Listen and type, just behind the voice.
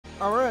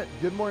Alright,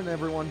 good morning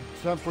everyone.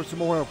 It's time for some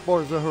more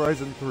Forza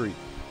Horizon 3.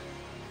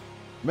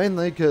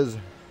 Mainly because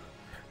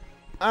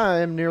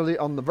I am nearly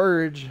on the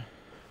verge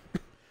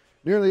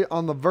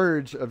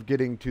of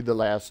getting to the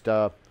last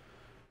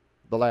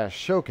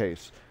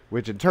showcase,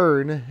 which in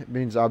turn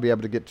means I'll be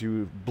able to get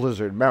to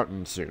Blizzard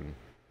Mountain soon.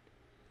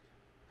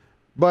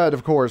 But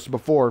of course,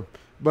 before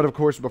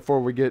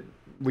we get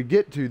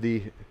to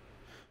the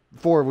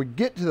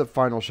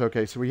final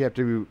showcase, we have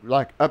to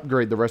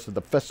upgrade the rest of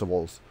the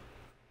festivals.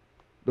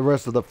 The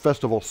rest of the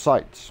festival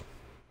sites.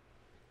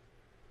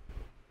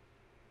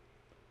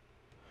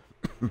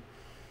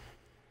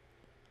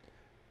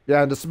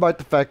 Yeah, and despite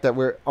the fact that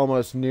we're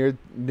almost near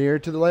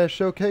to the last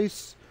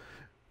showcase,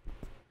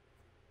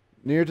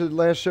 you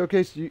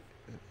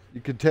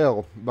could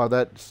tell by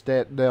that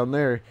stat down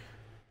there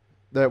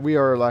that we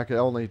are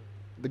only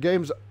the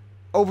game's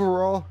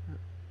overall.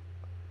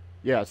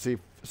 Yeah, see,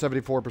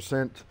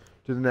 74%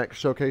 to the next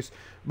showcase,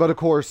 but of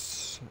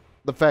course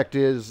the fact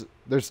is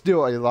there's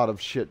still a lot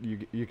of shit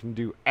you can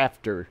do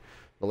after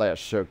the last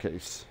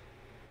showcase.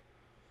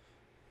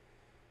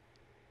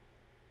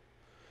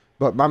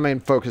 But my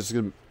main focus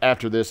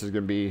after this is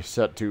going to be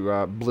set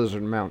to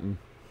Blizzard Mountain.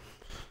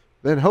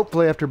 Then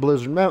hopefully after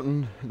Blizzard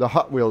Mountain, the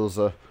Hot Wheels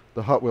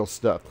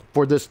stuff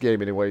for this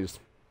game, anyways.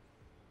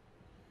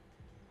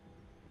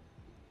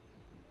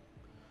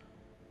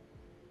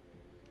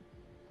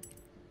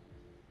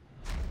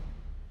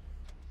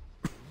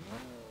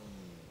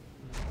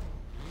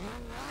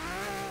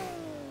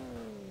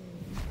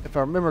 If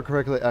I remember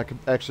correctly, I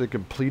actually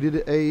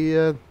completed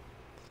a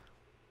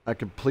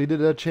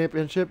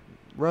championship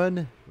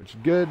run, which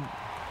is good.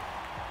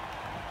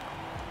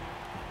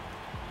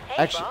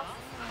 Hey, boss. A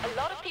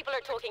lot of people are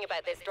talking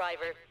about this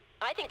driver.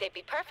 I think they'd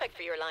be perfect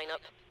for your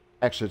lineup.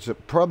 Actually, it's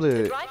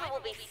probably... The driver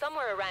will be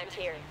somewhere around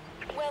here.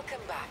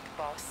 Welcome back,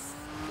 boss.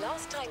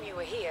 Last time you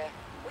were here,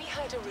 we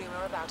heard a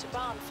rumor about a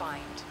barn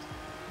find.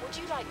 Would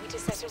you like me to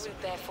set a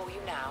route there for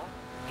you now?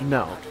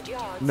 No,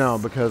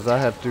 because I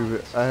have a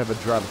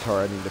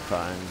drivatar I need to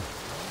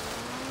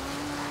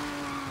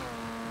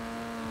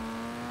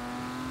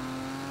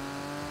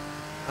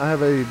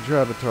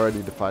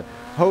find.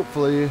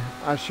 Hopefully,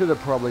 I should have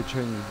probably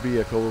changed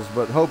vehicles,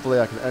 but hopefully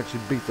I can actually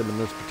beat them in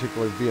this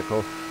particular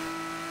vehicle.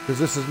 Because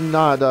this is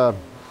not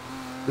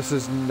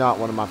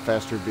one of my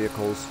faster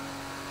vehicles.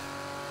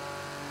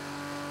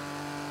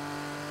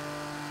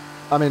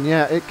 I mean,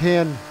 yeah, it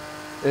can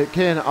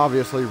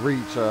obviously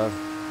reach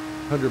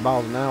 100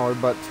 miles an hour,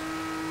 but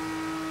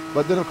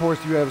then of course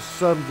you have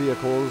some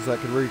vehicles that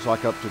can reach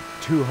up to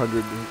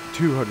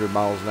 200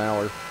 miles an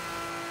hour.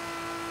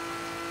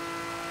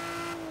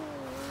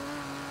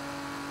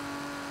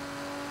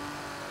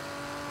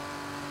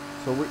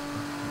 So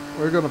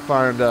we're gonna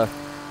find that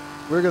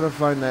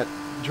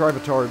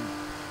drivatar.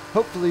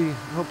 Hopefully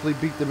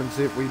beat them and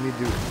see if we need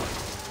to.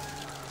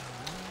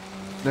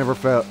 Never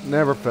fails.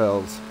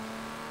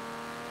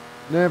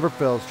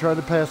 Trying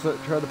to pass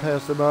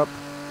them up.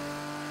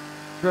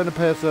 Trying to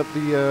pass up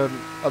the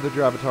other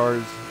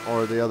drivatars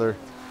or the other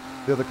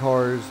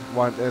cars,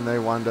 and they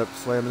wind up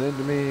slamming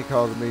into me,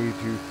 causing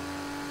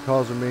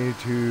me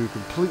to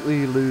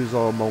completely lose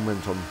all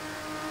momentum.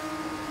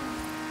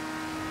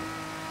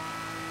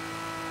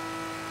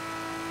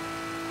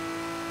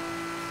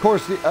 Of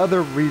course, the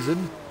other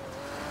reason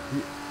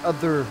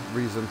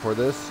for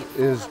this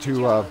is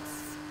to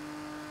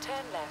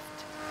turn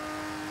left.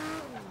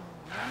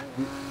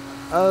 the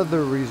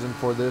other reason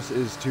for this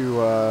is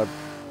to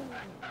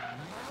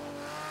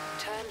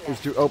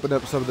open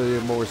up some of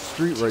the more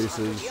street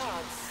races.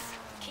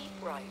 Keep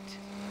right.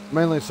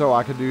 Mainly so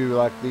I could do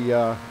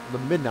the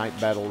midnight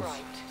battles.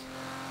 Right.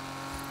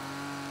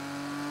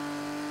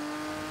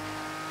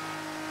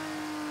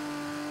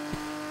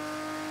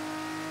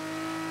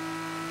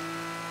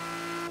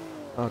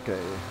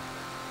 Okay,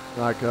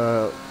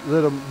 a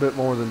little bit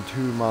more than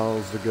 2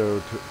 miles to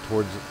go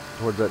towards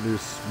that new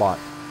spot.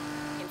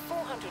 In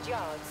 400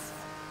 yards,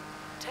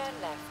 turn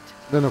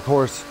left. Then of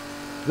course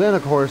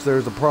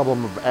there's the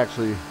problem of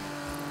actually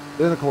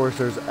the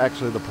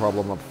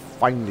problem of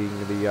finding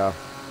the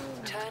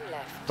Turn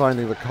left.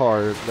 finding the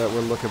car that we're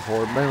looking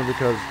for, mainly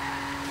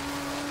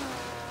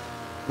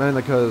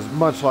because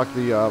much like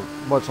the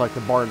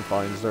barn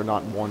finds, they're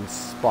not in one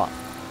spot.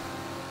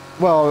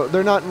 Well,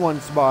 they're not in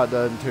one spot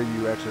until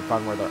you actually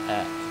find where they're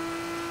at.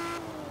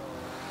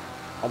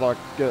 Although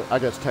I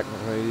guess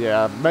technically,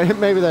 yeah,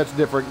 maybe that's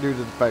different due to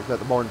the fact that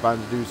the barn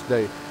finds do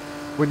stay.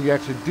 When you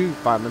actually do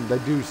find them, they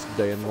do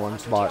stay in one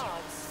spot.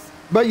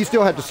 But you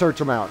still have to search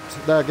them out.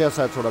 I guess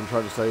that's what I'm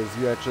trying to say, is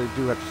you actually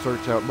do have to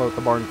search out both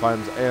the barn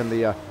finds and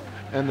the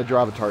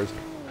drivatars.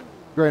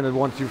 Granted,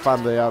 once you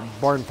find the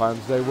barn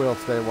finds, they will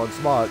stay in one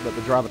spot, but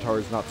the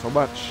drivatars not so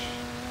much.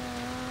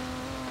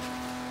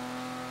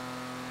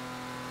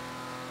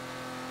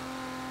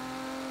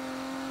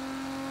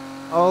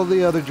 All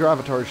the other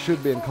drivatars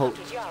should be in cult.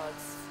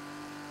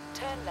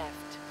 Turn left.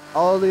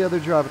 All the other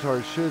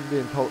drivatars should be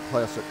in cult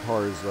classic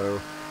cars, though.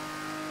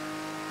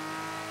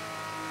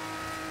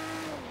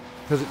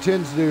 Because it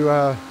tends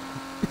to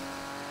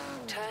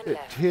it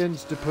left.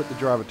 tends to put the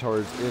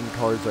drivatars in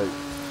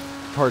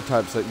car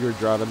types that you're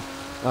driving.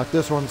 Like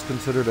this one's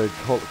considered a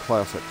cult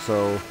classic,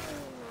 so In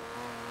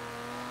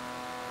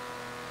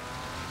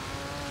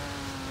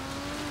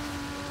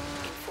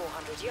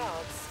 400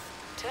 yards,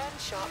 turn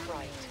sharp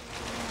right.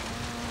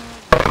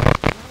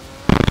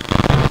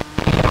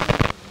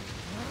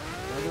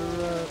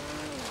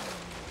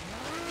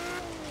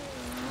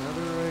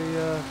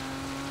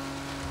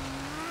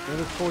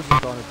 another Forza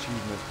Horizon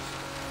achievement.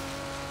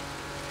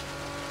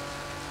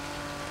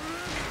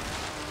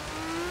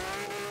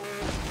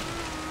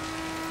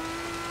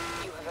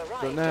 You have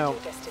arrived So now-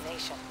 at your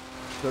destination.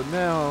 So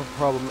now,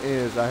 problem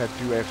is, I have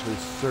to actually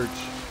search.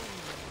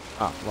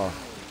 Ah, well.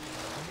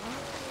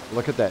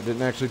 Look at that.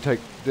 Didn't actually take.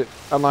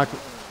 Unlike.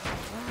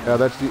 Yeah,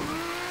 that's the.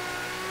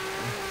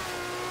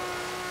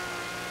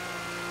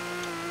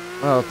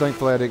 Well,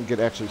 thankfully I didn't get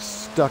actually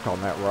stuck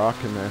on that rock,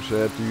 and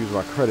actually had to use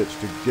my credits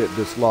to get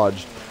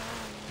dislodged.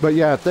 But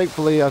yeah,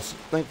 thankfully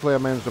I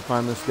managed to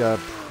find this guy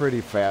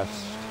pretty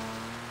fast.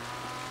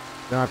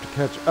 Now I have to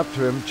catch up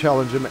to him,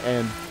 challenge him,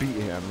 and beat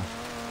him.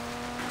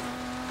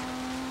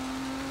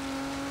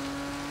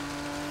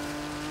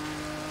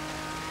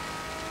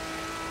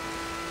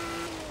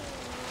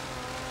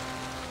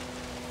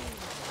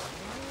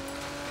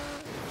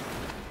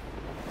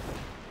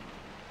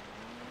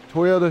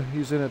 Toyota,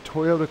 he's in a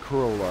Toyota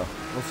Corolla.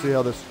 We'll see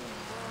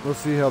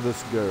how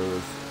this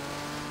goes.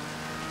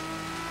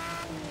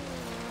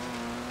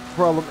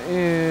 Problem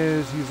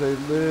is, he's a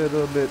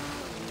little bit.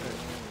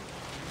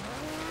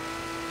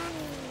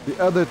 The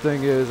other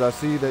thing is, I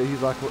see that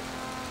he's like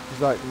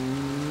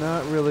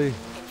not really. In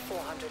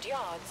 400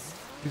 yards,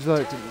 He's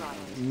like turn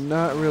right.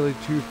 not really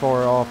too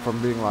far off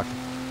from being like.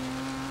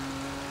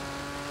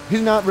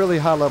 He's not really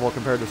high level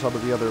compared to some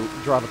of the other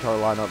Drivatar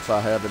lineups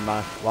I have in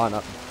my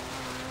lineup.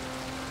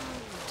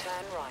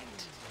 Turn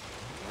right.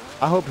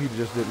 I hope he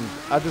just didn't.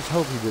 I just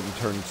hope he didn't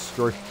turn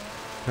straight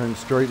and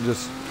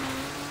just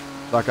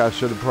like I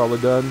should have probably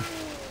done. In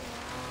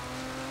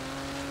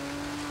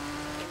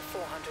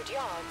 400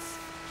 yards,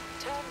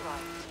 turn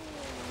right.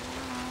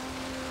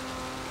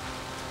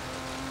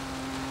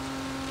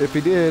 If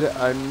he did,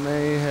 I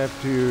may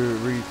have to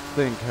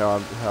rethink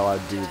how I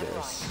do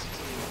this.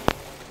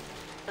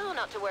 Oh,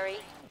 not to worry.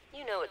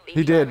 You know what He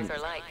these did. drivers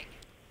are like.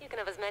 You can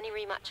have as many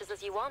rematches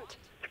as you want.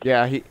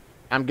 Yeah,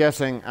 I'm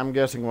guessing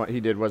what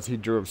he did was he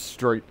drove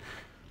straight.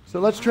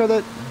 So let's try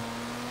that.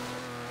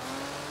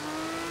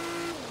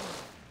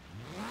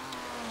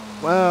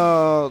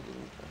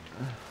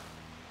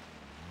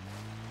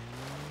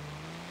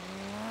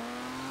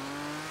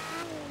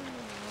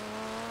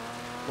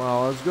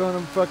 Well, I was going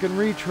to fucking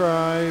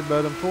retry,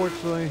 but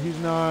unfortunately he's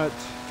not.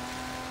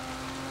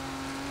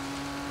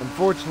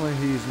 Unfortunately,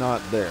 he's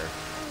not there.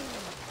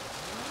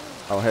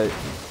 Oh, hey.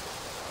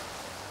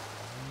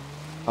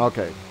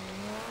 Okay.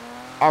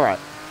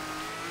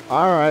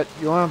 Alright,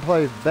 you want to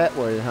play that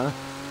way, huh?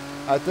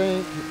 I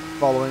think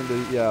following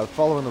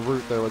the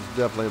route there was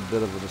definitely a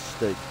bit of a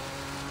mistake.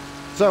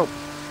 So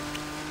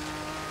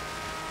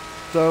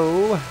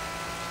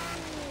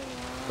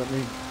let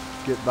me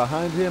get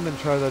behind him and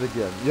try that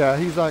again. Yeah,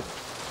 he's like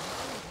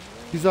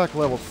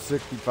level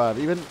 65.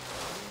 Even,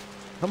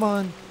 come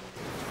on.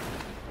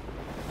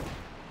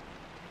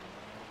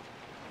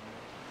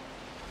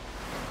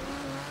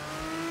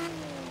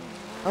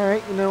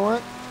 Alright, you know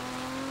what?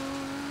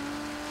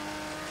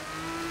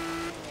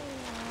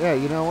 Yeah,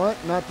 you know what?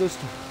 Not this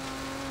time.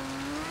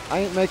 I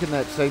ain't making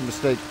that same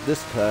mistake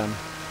this time.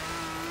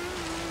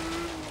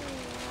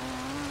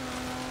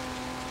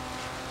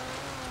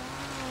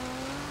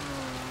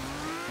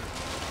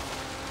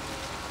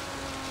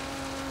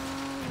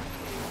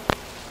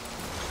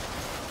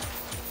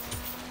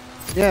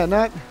 Yeah,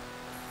 not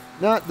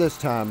this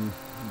time.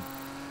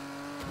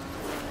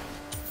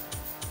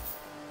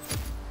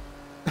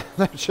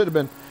 That should have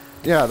been,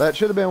 yeah, that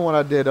should have been what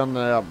I did on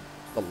the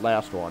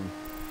last one.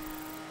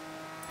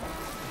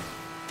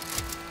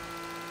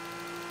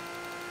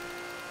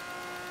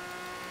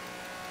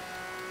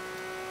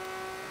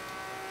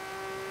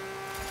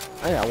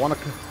 Hey,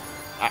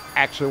 I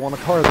actually want a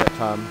car that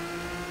time.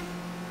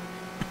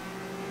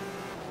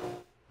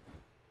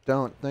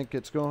 Don't think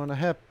it's going to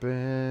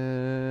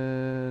happen.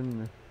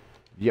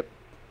 Yep.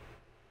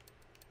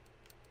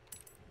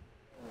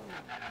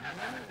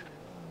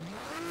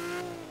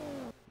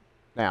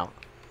 Now.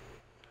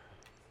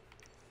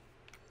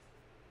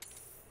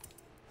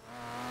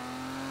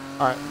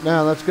 All right,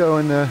 now let's go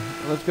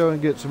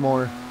and get some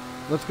more.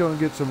 Let's go and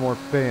get some more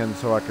fans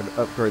so I can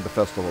upgrade the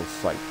festival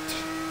site.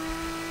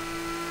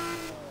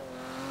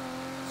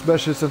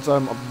 Especially since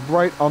I'm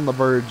right on the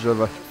verge of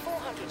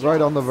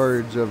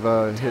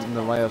hitting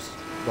the last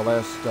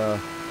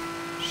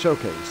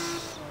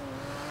showcase.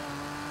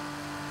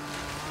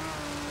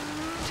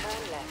 Turn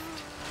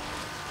left.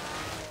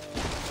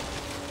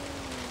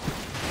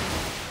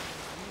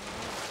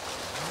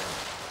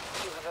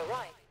 You have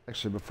arrived.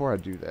 Actually, before I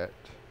do that,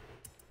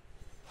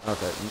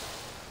 okay,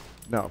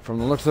 no, from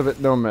the looks of it,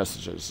 no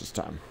messages this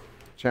time.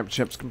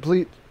 Championship's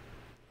complete.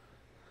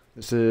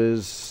 This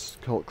is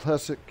Cult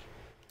Classic.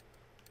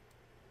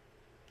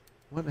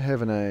 What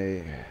haven't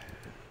I?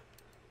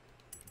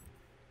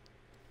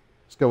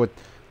 Let's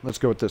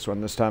go with this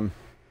one this time.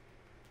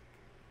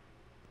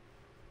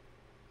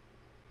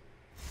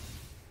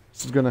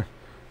 This is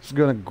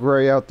gonna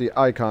gray out the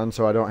icon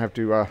so I don't have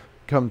to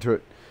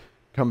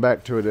come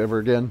back to it ever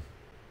again.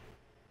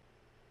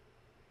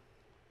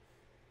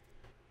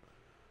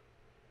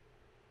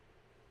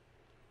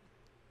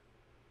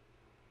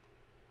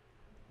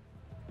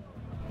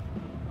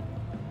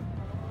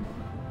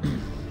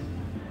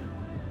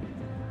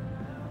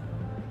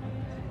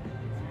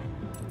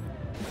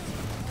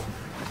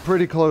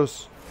 Pretty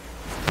close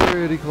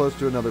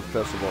to another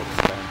festival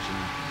expansion.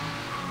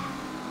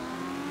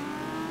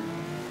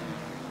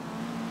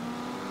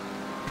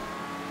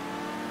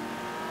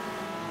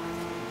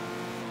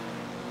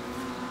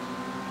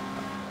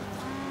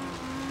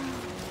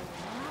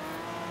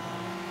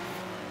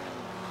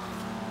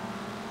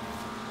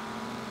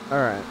 All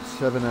right,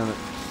 7 out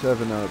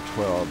of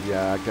 12.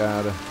 Yeah, I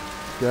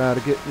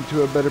gotta get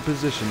into a better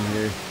position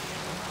here.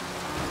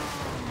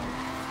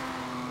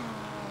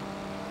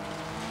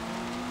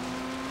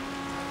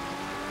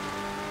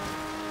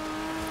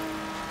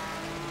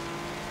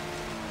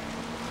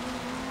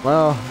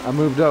 Well, I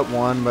moved up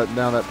one, but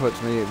now that puts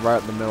me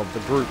right in the middle of the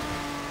group.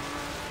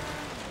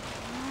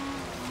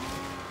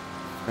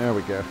 There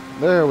we go.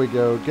 There we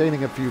go.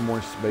 Gaining a few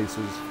more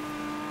spaces.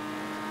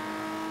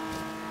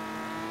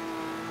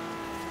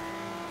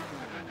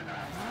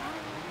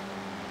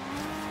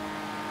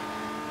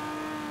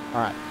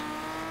 All right.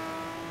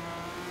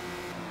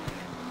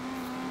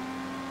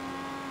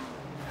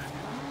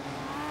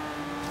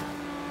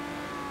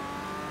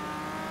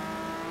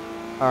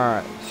 All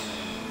right.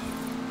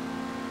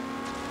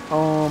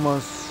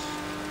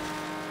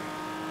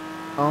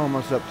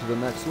 Almost up to the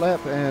next lap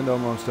and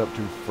almost up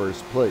to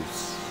first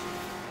place.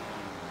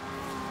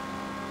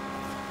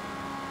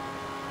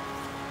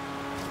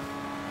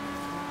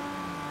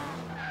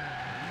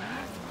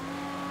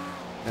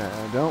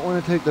 I don't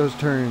want to take those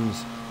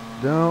turns.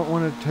 Don't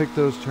want to take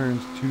those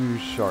turns too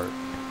sharp.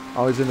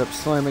 Always end up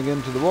slamming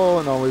into the wall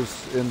and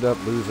always end up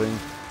losing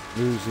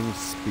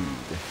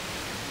speed.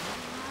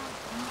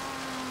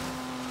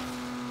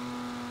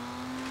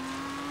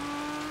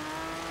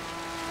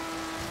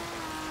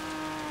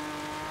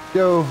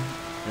 Go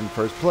in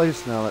first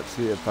place. Now let's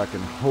see if I can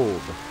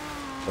hold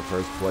the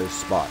first place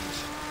spot.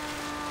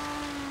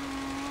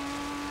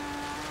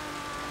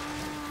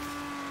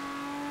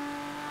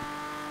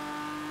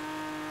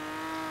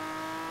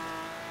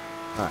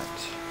 All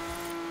right.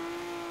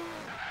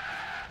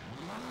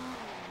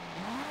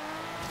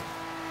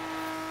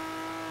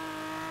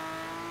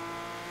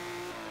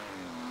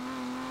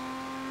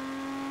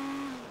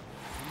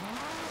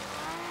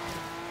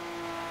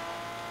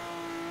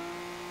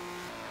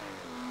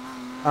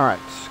 All right,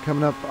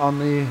 coming up on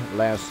the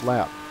last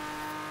lap.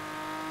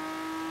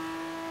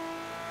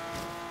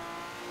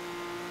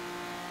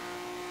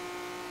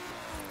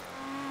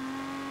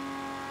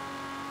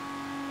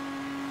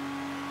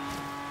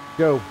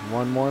 Go,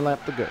 one more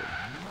lap to go.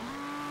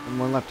 One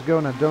more lap to go,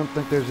 and I don't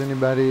think there's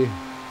anybody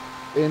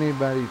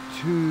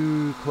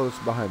too close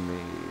behind me.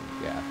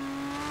 Yeah.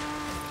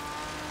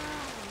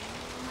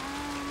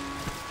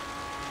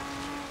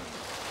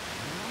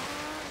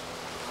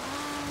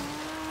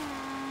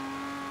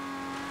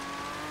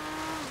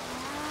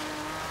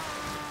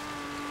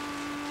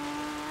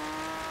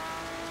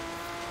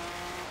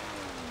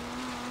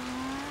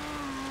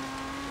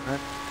 Alright,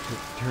 take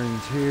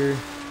turns here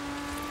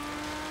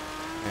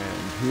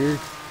and here.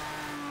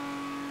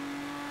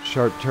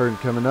 Sharp turn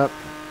coming up.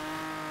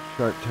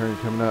 Sharp turn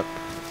coming up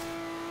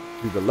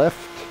to the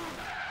left.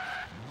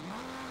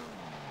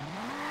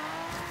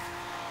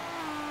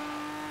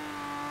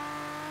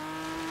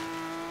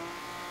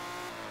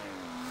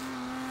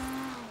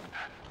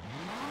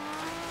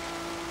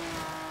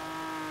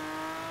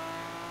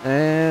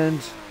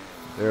 And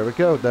there we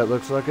go. That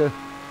looks like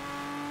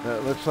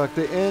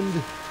the end.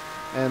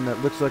 And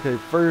that looks like a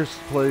first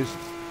place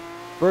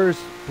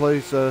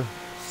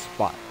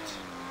spot.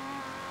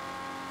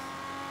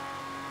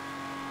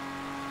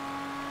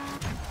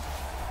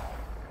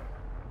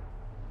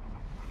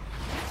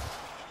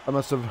 I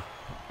must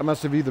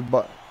have either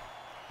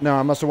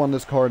I must have won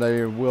this card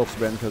a wheel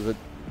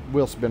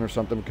spin or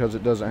something because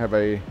it doesn't have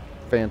a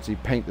fancy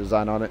paint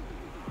design on it.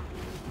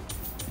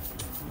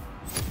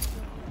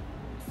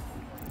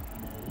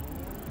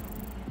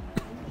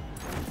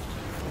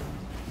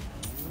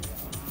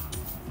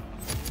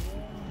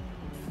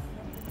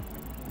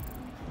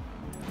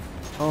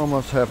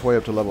 Almost halfway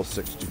up to level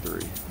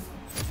 63.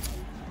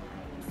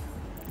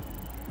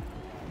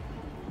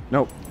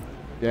 Nope.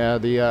 Yeah,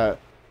 the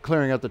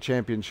clearing out the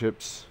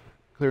championships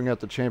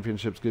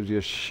gives you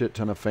a shit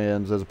ton of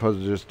fans as opposed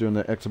to just doing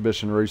the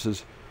exhibition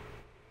races.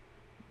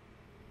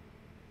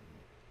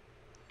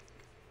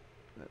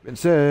 That being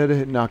said,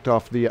 it knocked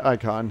off the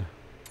icon.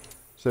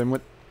 Same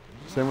with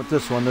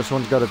this one. This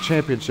one's got a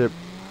championship.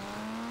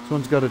 This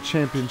one's got a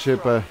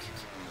championship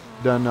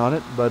done on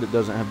it, but it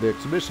doesn't have the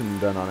exhibition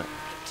done on it.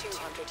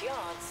 200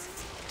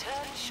 yards.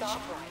 Turn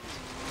sharp right.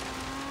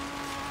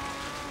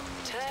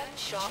 Turn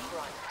sharp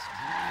right.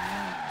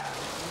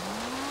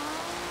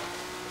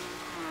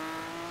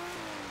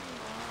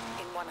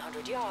 In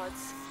 100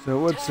 yards. So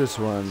what's turn this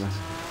right. one?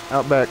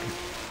 Outback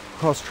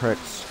Cross-Track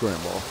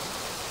Scramble.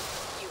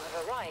 You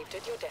have arrived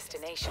at your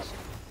destination.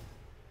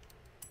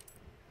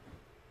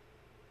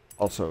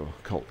 Also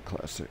cult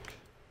classic.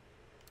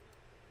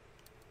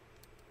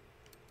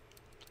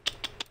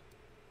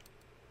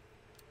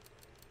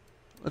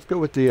 Let's go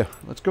with the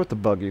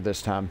buggy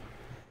this time.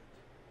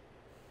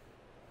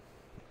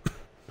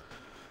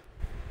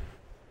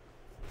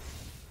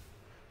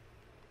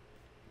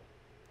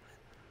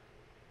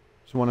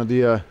 So one of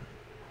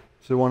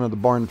the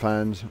barn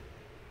finds,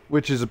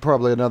 which is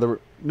probably another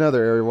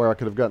area where I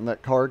could have gotten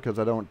that car, because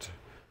I don't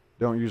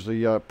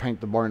usually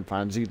paint the barn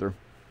finds either.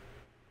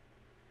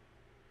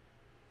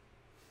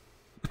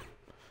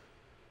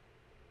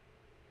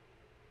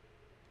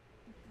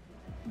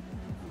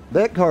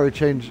 That car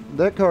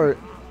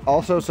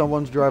also,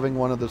 someone's driving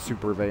one of the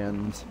super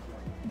vans.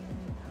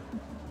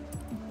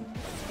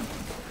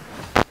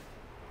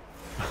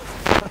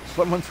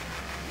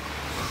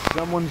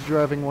 Someone's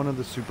driving one of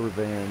the super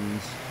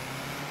vans.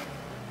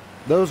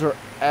 Those are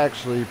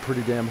actually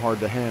pretty damn hard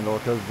to handle,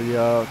 because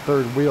the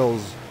third wheel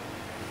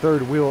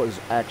is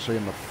actually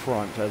in the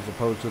front as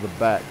opposed to the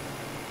back.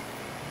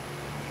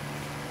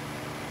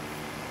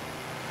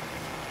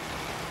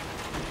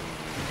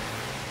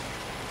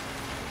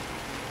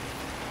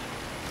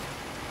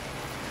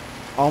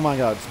 Oh my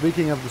god,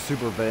 speaking of the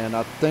super van,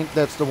 I think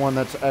that's the one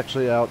that's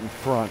actually out in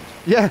front.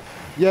 Yeah,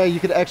 you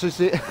could actually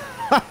see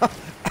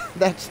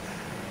that's,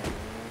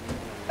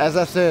 as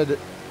I said,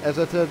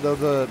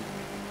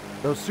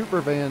 those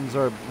super vans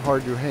are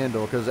hard to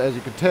handle, because as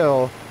you can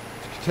tell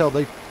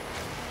they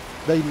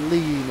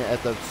lean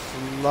at the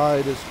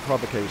slightest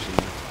provocation.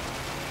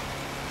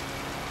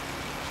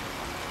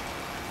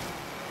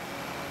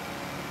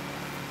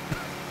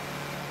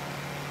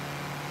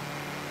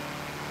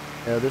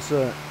 Yeah, this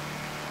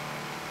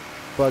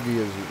buggy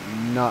is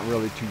not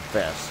really too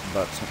fast,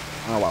 but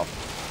oh well.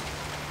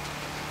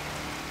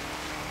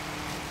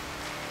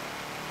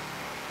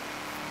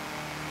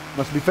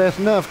 Must be fast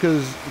enough,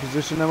 because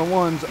position number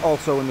 1's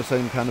also in the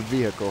same kind of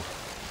vehicle.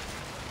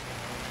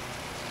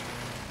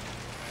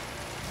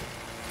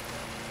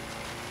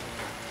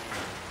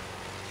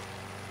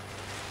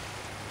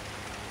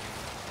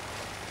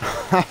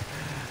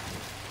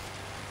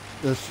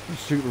 This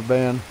super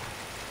van.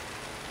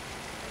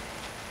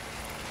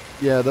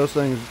 Yeah, those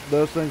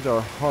things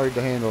are hard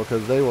to handle,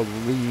 because they will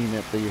lean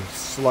at the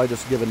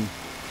slightest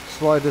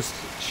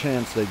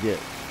chance they get.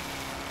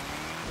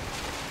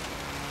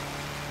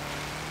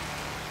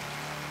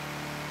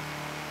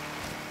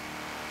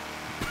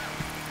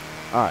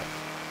 All right.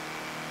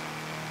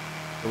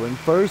 So in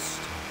first,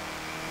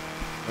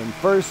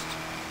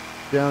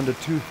 down to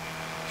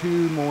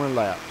two more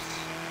laps.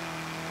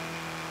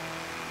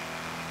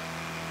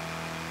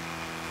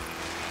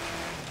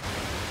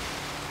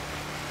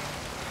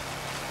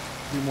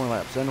 Few more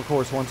laps, and of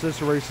course once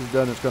this race is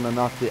done, it's going to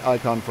knock the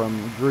icon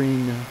from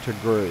green to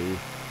gray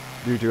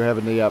due to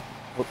having the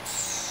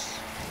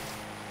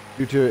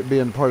due to it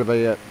being part of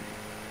a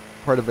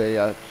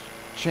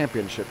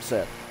championship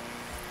set.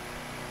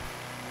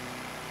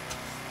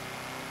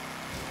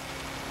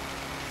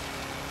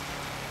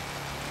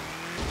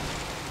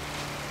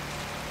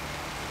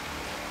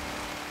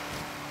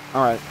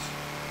 All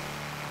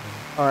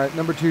right,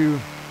 number two's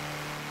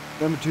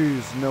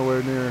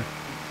nowhere near.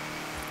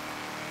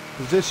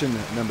 Position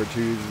number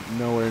 2's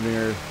nowhere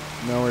near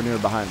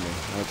behind me.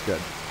 That's good.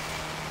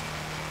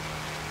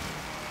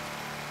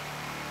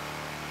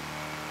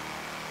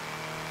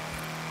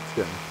 It's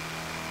good.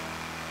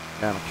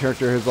 Yeah, my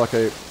character has like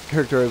a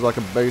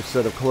base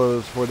set of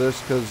clothes for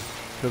this, because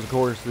of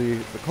course the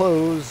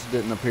clothes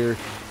didn't appear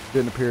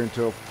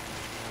until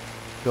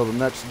the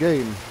next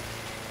game.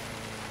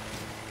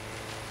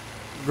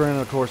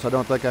 Granted, of course, I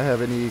don't think I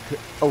have any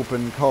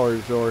open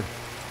cars like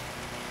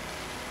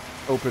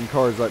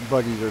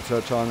buggies or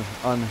such on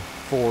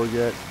 4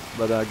 yet,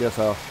 but I guess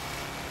I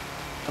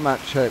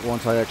might check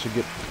once I actually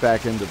get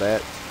back into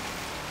that.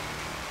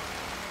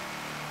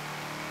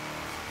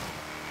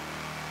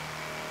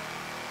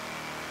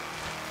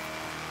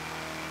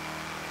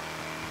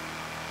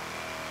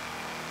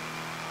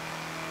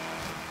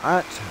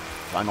 Alright,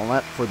 final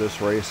lap for this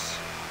race.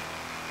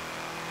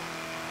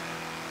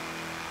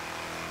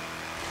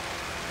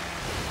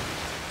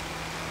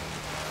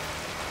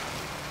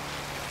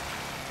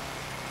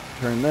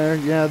 Turn there.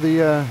 Yeah,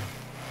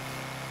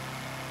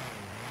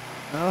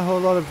 not a whole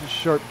lot of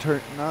sharp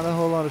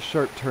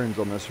turns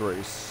on this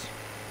race.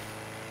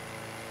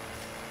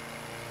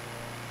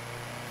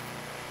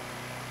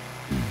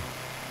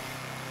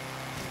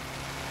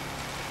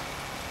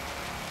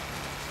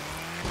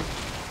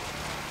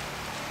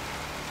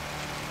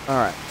 All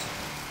right.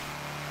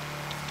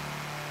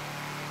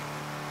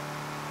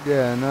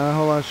 Yeah, not a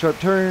whole lot of sharp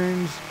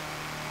turns.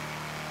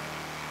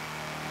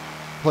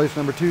 Place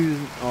number 2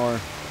 or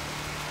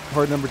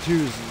Card number 2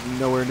 is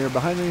nowhere near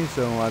behind me,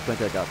 so I think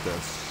I got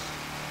this.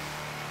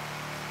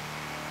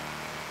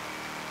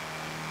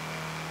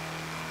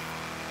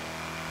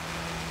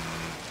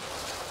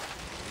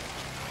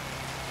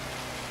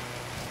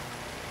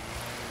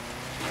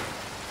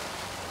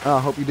 I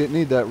hope you didn't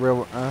need that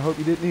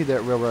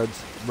railroad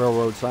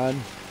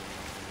sign.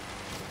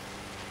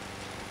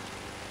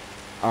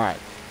 All right.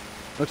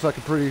 Looks like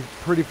a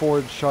pretty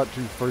forward shot to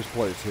first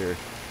place here.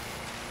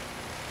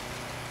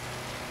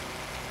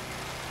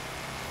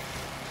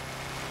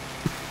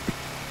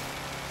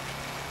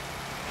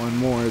 One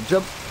more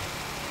jump.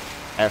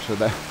 Actually,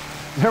 that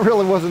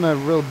really wasn't a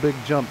real big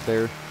jump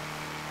there.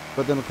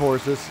 But then, of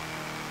course, this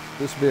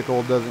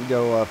vehicle doesn't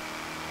go.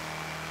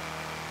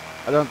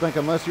 I don't think,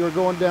 unless you were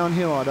going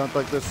downhill, I don't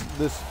think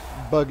this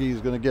buggy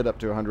is going to get up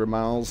to 100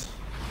 miles.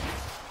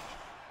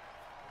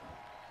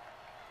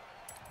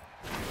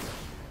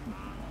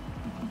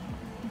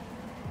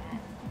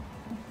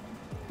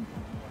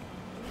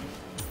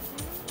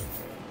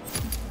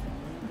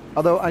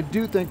 Although I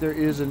do think there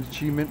is an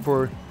achievement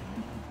for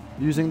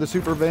using the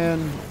super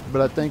van,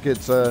 but I think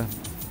it's one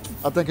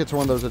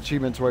of those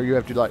achievements where you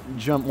have to like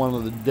jump one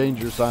of the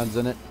danger signs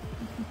in it.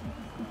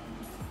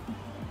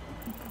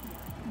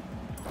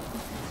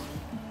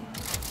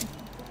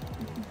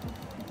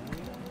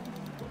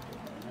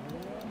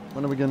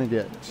 What are we gonna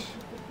get?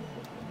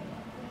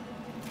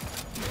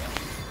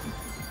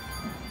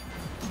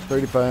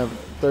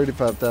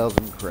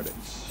 35,000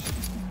 credits.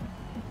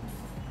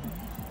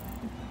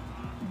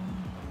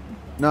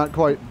 Not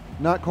quite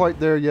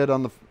there yet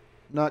on the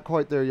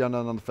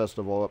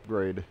festival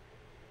upgrade.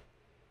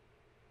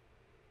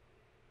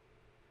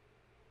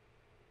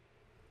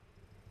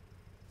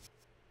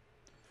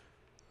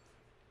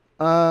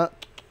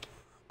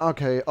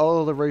 Okay,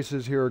 all of the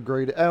races here are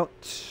grayed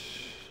out.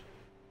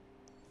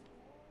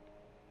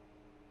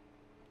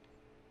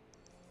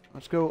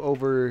 Let's go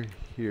over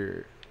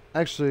here.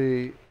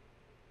 Actually,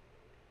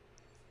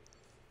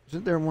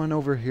 isn't there one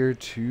over here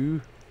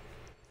too?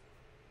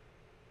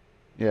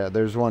 Yeah,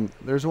 there's one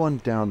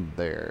down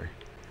there.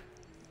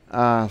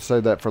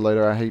 Save that for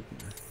later. I hate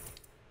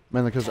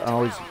mainly because I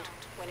always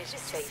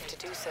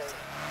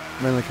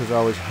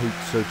hate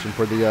searching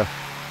for the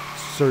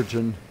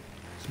surgeon.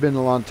 It's been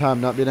a long time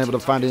not being able to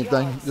find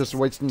anything. Just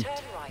wasting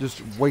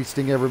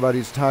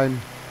everybody's time.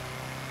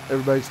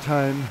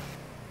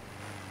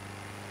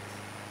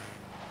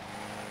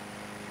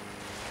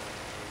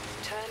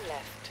 Turn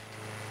left.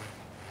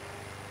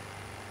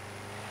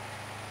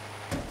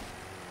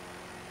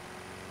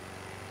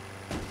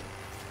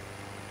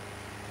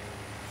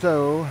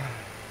 So,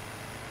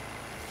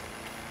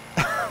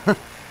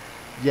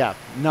 yeah,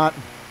 not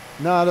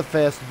a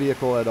fast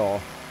vehicle at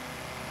all.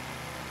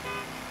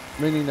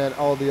 Meaning that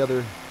all the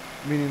other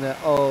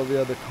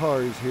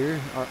cars here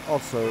are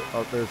also.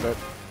 Oh, there's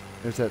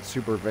that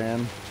super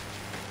van.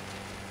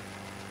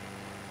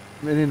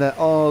 Meaning that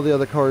all the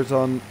other cars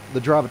on the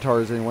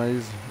Drivatars,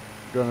 anyways,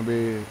 going to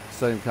be the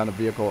same kind of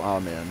vehicle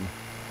I'm in.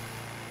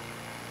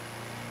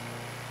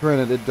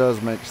 Granted, it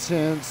does make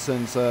sense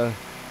since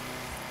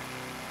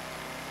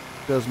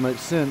you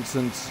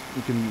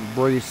can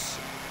race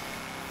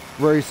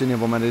any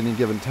of them at any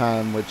given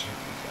time, which is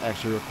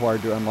actually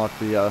required to unlock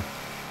the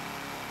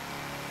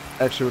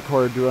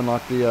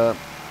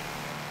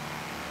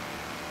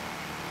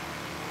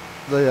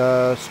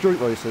street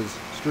races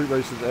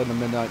and the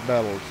midnight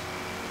battles.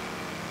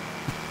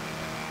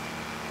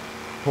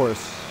 Of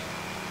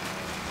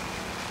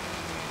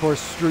course,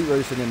 street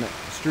racing in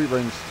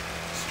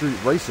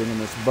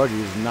this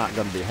buggy is not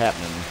going to be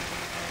happening.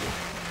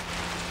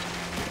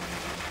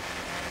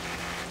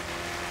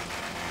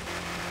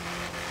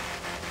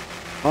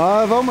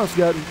 I've almost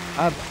got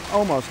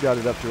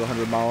it up to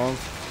 100 miles.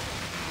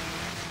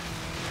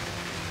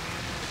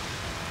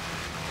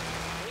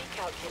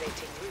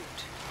 Recalculating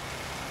route.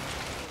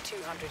 In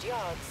 200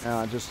 yards.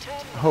 I just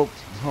hope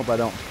I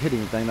don't hit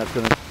anything that's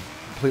going to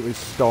completely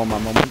stall my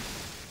moment.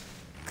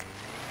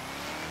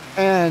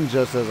 And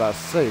just as I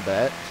say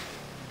that,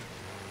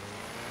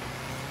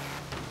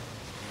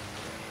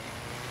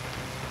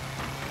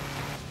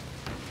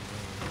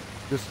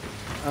 just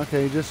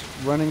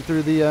running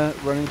through the I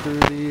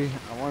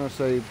want to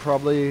say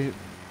probably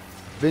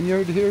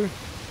vineyard here,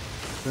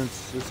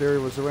 since this area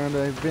was around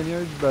a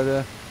vineyard,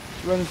 but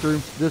running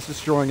through, just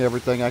destroying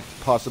everything I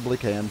possibly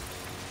can.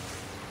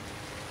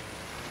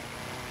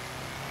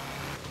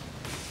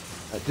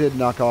 I did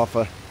knock off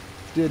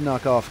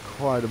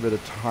quite a bit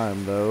of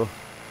time though.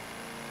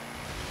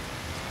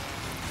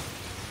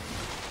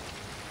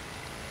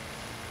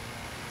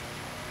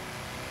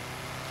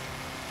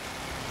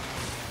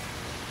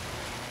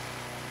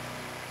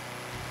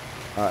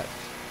 Alright.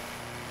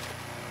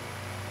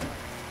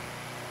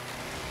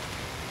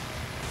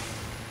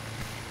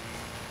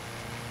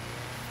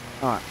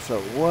 Alright, so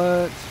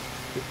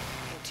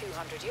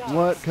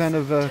what kind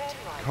of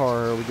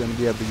car are we going to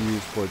be able to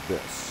use for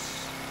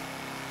this?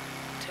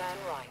 Turn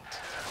right.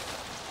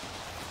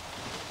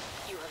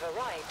 You have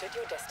arrived at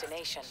your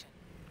destination.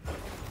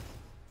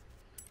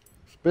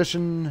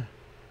 Suspicion.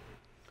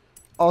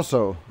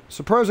 Also,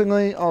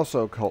 surprisingly,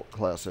 also cult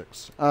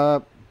classics.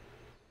 You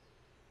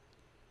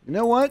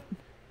know what?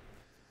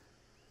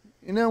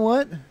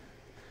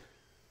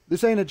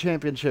 This ain't a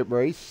championship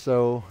race,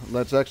 so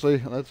let's actually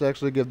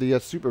give the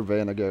super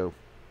van a go.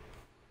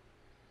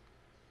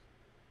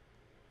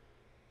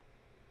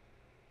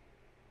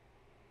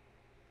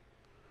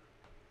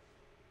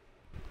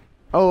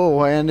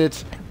 Oh, and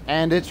it's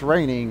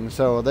raining,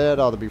 so that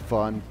ought to be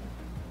fun.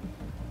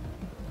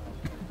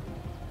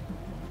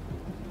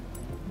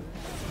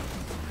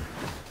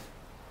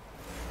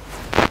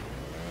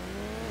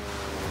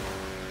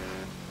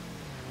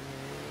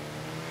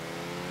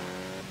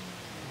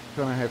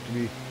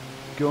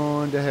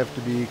 Going to have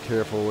to be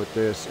careful with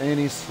this.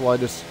 Any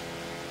slightest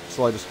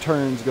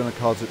turn is going to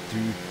cause it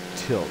to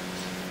tilt.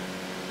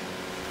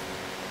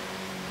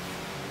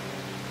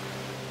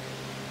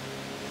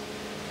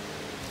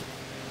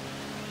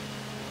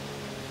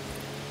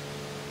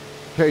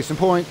 Case in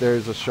point,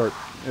 there's a sharp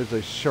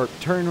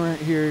turn right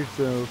here,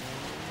 so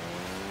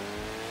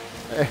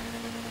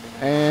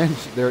and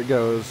there it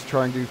goes,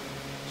 trying to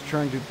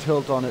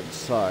tilt on its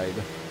side.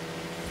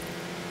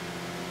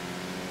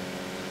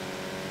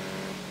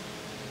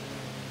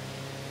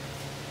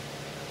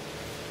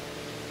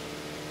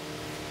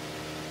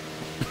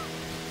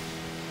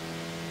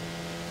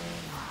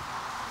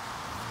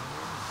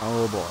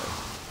 Oh boy.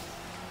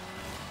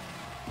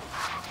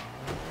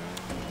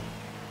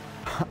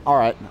 All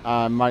right,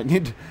 I might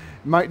need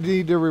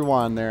to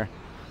rewind there.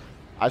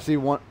 I see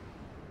one.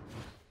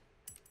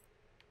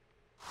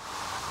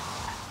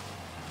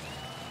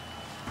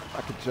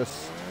 I could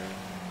just.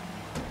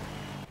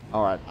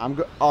 All right,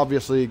 I'm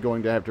obviously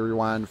going to have to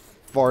rewind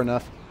far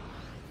enough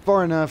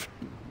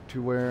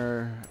to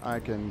where I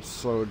can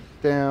slow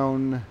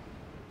down.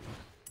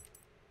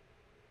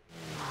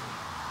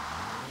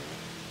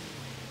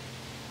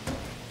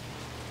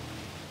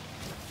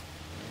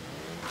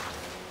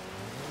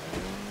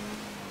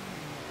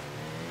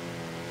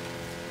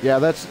 Yeah,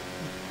 that's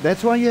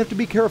why you have to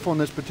be careful in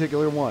this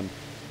particular one,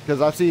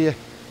 because I see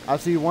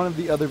one of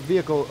the other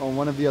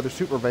one of the other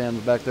super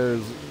vans back there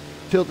is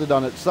tilted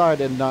on its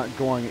side and not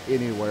going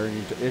anywhere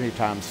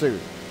anytime soon.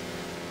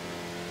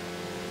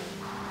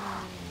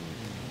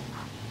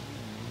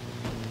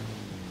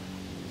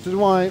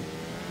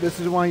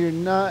 This is why you're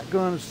not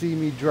going to see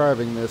me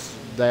driving this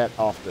that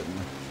often.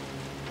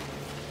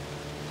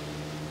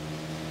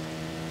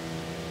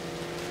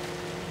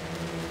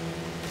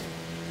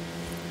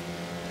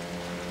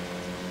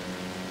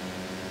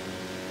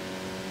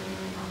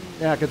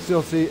 Yeah, I can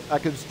still see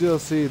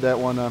that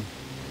one.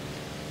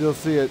 Still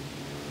see it,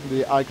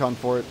 the icon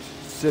for it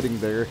sitting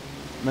there,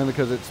 mainly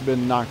because it's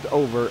been knocked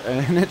over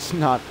and it's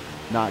not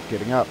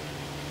getting up.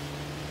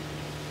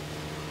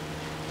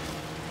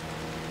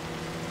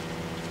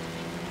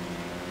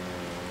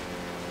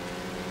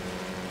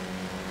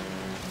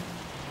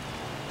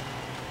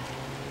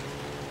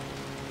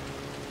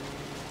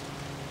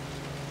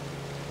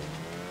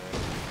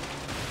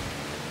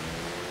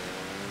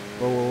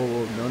 Whoa, whoa,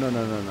 whoa, whoa.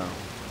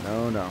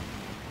 No.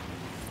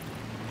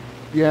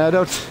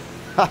 Yeah,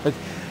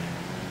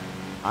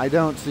 I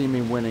don't see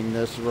me winning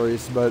this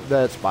race, but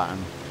that's fine.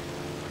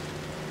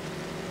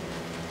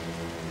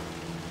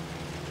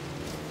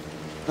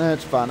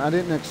 That's fine. I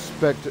did not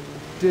expect to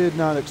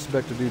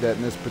do that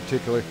in this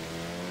particular.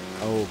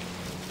 Oh.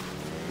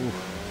 Oof.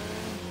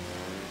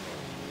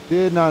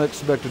 Did not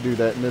expect to do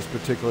that in this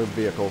particular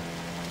vehicle.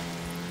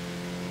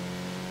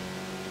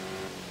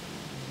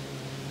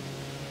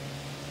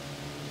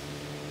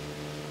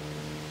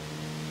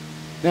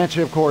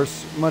 Naturally, of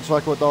course, much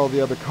like with all the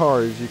other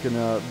cars, you can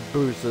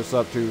boost the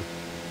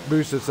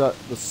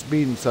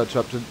speed and such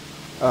up to,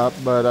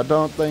 but I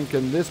don't think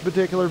in this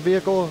particular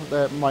vehicle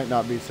that might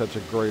not be such a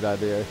great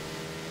idea.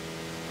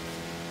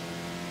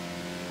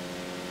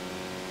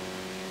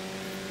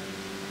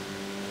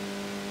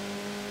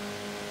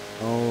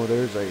 Oh,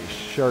 there's a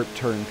sharp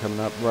turn coming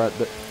up right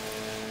there.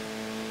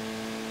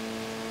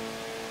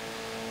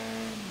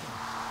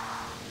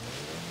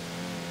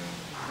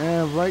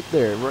 Yeah, right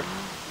there. Right.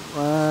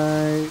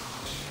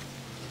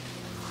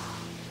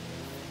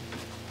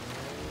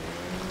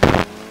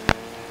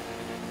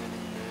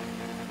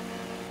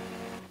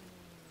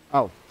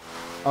 Oh,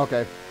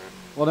 okay.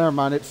 Well, never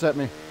mind.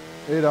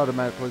 It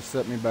automatically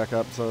set me back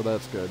up, so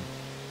that's good.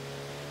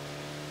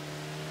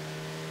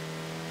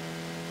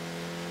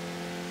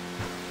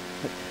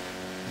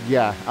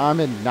 Yeah,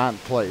 I'm in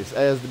 9th place,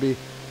 as to be,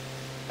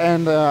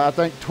 and I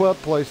think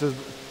 12th place is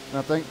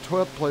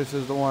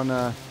the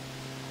one.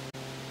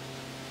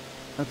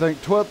 I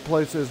think 12th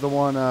place is the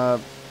one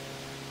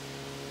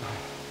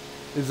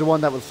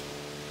that was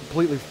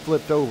completely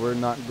flipped over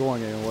and not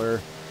going anywhere.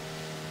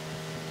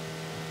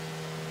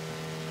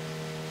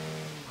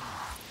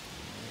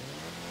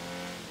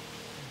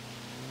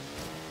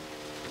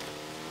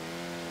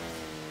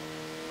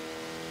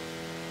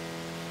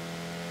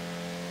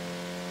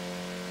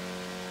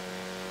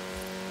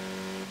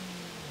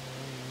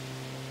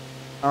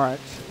 All right,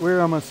 we're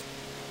almost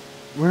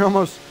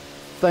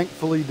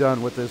thankfully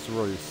done with this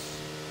race.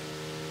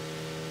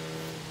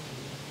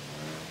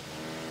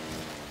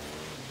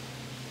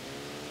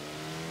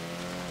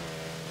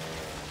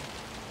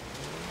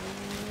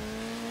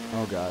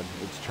 Oh God,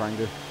 it's trying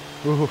to.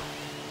 Ooh,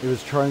 it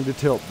was trying to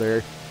tilt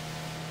there.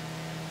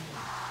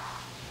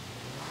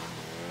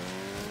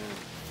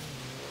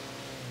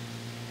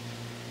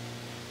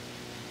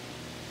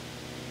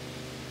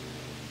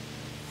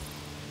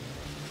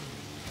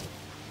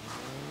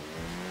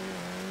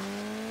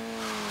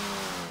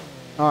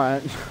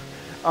 Alright.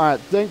 Alright,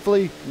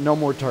 thankfully, no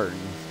more turns.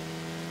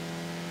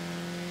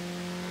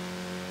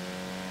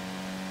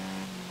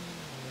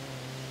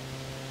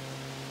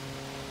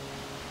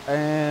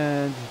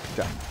 And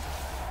done.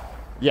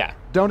 Yeah,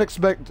 don't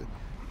expect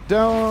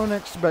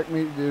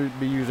me to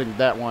be using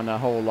that one a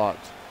whole lot.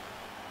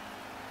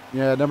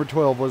 Yeah, number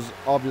 12 was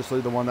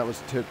obviously the one that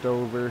was tipped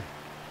over.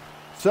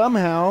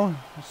 Somehow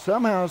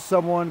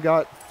someone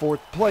got 4th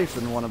place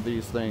in one of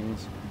these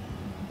things.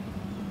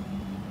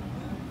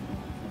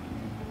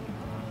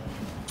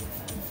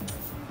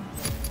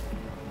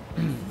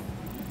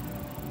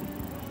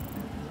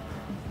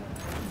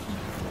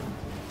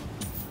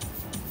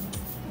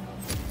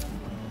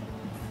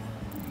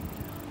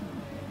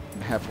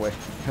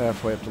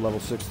 halfway up to level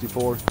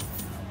 64.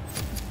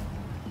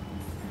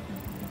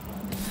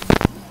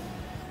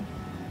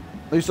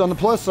 At least on the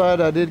plus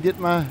side, I did get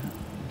my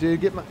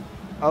 10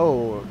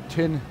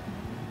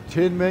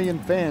 million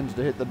fans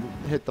to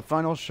hit the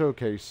final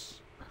showcase.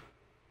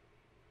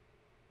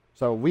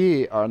 So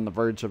we are on the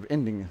verge of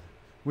ending.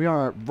 We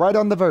are right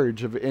on the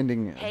verge of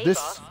ending hey, this.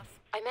 Boss.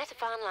 I met a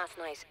fan last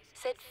night.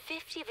 Said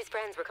 50 of his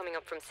friends were coming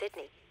up from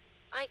Sydney.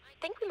 I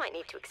think we might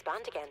need to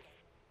expand again.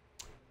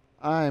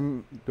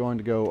 I'm going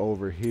to go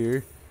over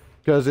here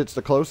because it's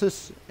the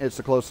closest. It's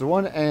the closest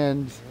one,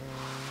 and it's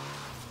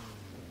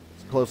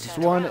the closest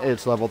one.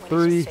 It's level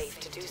 3,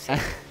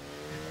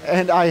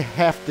 and I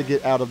have to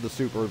get out of the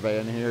super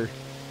van here.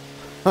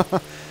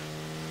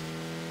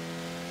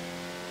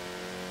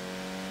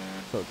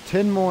 So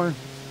 10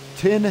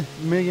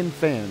 million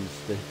fans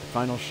to hit the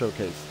final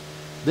showcase.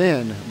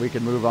 Then we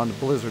can move on to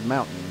Blizzard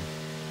Mountain.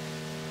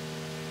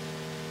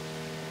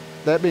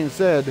 That being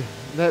said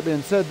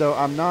though,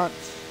 I'm not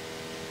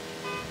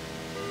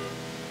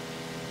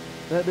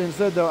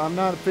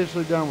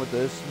officially done with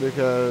this,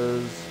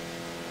 because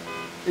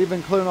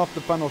even clearing off the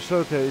final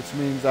showcase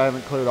means I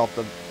haven't clearing off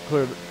the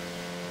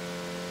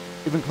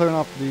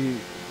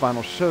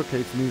final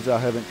showcase means I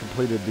haven't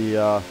completed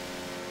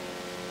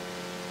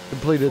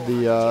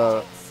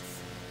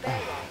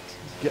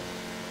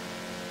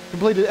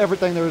completed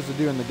everything there is to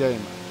do in the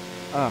game.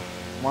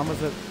 Why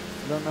was it?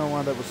 I don't know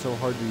why that was so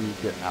hard to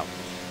get out.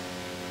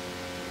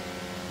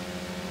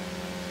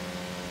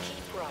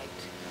 Keep right.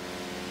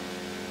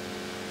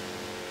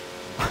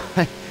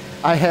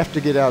 I have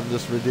to get out of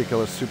this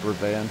ridiculous super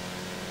van.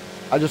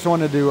 I just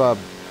wanted to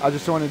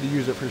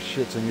use it for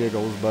shits and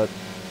giggles, but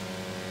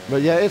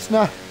yeah, it's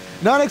not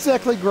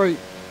exactly great.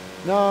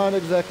 Not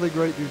exactly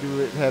great due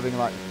to it having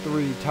like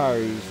 3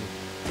 tires.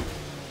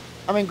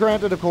 I mean,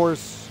 granted, of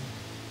course,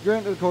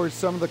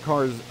 some of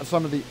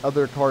the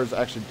other cars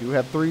actually do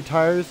have 3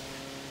 tires,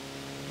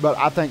 but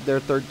I think their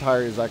 3rd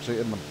tire is actually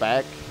in the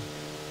back.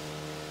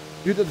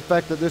 Due to the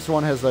fact that this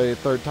one has a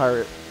 3rd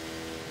tire,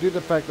 due to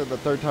the fact that the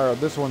 3rd tire of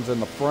this one's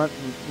in the front,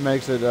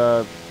 makes it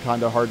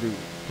kind of hard to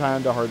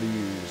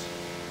use.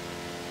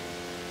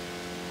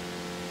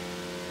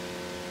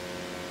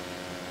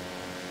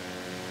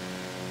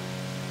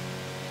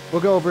 We'll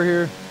go over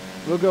here.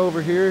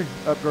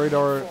 Upgrade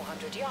our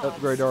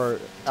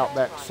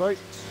Outback site,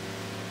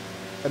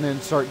 and then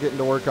start getting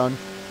to work on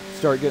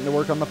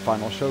the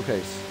final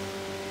showcase.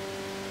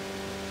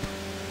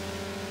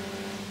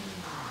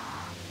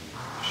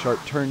 Sharp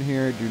turn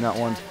here. Do not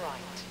want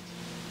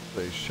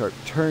a sharp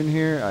turn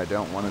here. I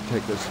don't want to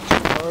take this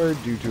too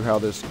hard due to how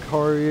this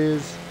car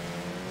is.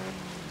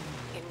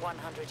 In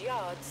 100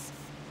 yards,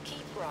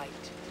 keep right.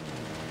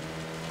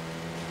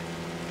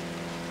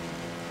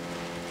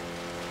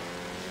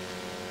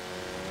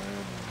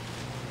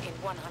 In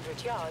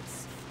 100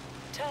 yards,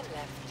 turn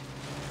left.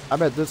 I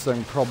bet this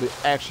thing probably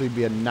actually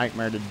be a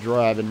nightmare to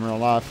drive in real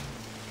life.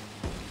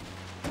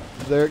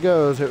 There it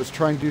goes. It was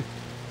trying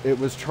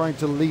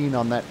to lean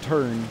on that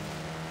turn.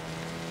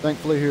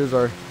 Thankfully, here's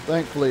our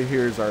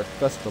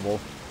festival.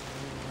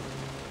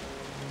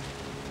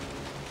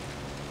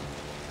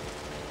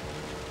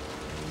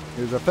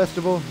 Here's our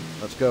festival.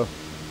 Let's go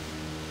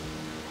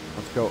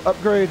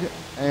upgrade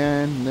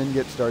and then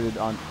get started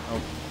on.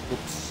 Oh,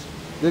 oops.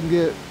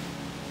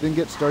 Didn't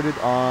get started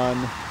on.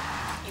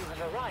 You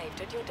have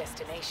arrived at your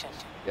destination.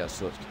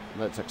 Yes,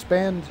 let's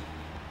expand.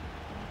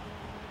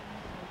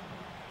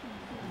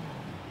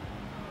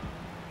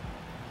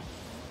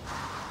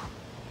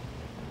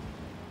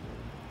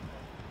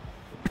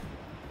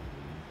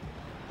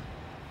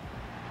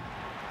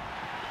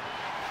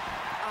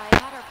 I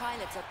had our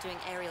pilots up doing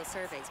aerial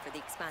surveys for the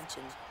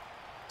expansion.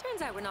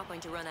 Turns out we're not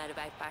going to run out of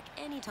Outback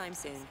anytime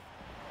soon.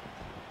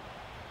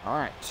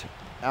 Alright,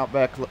 the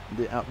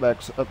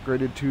Outback's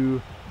upgraded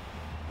to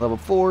level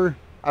 4.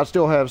 I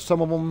still have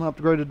some of them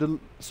upgraded to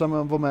some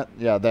of them at,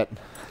 yeah, that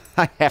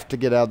I have to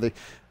get out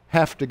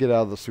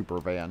of the super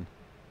van.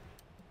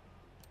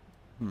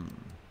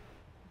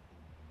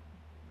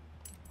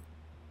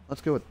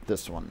 Let's go with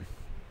this one.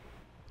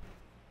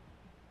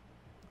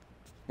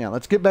 Yeah,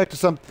 let's get back to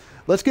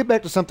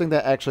something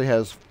that actually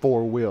has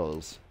 4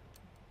 wheels.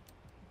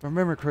 If I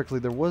remember correctly,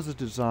 there was a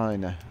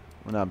design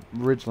when I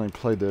originally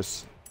played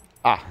this.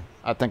 I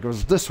think it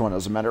was this one,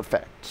 as a matter of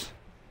fact.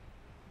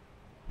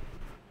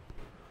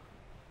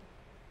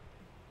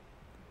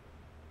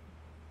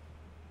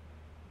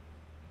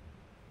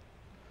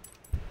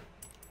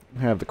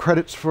 have the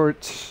credits for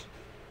it,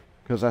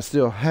 because I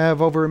still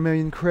have over 1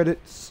 million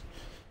credits.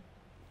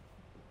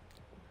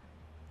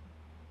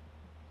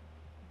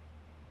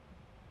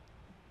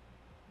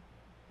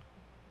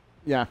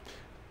 Yeah,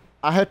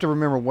 I have to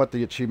remember what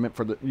the achievement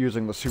for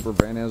using the super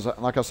van is.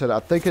 Like I said, I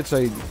think it's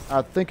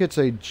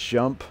a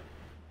jump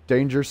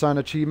danger sign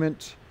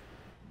achievement.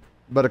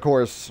 But of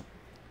course,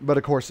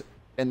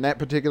 in that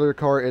particular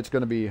car, it's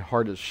going to be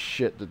hard as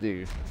shit to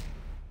do.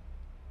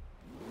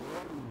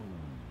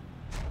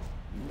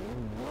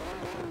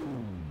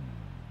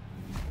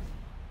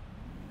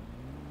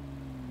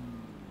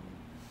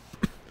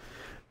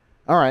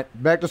 All right,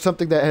 back to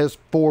something that has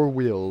 4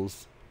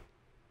 wheels.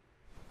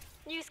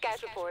 New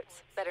scout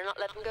reports. Better not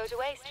let them go to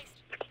waste.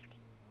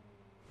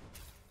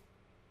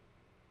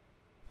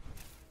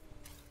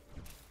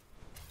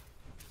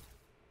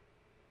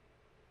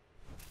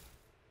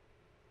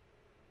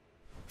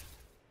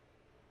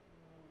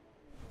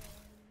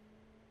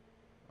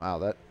 Wow,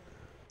 that's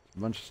a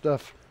bunch of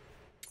stuff.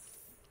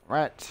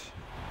 Right.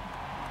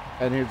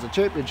 And here's a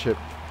championship.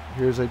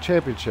 Here's a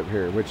championship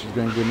here, which is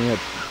going to give me a... In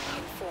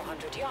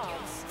 400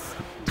 yards,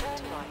 turn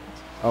right.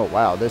 Oh,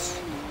 wow, this...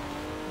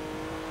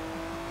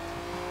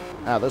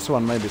 Now, this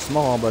one may be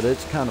small, but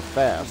it's kind of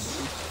fast.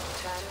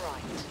 Turn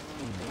right.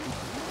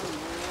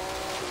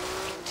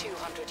 In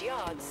 200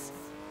 yards,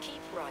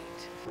 keep right.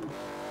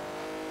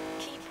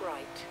 Keep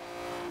right.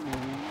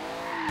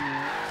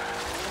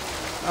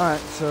 All right,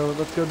 so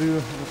let's go do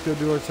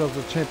ourselves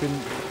a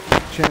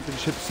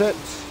championship set.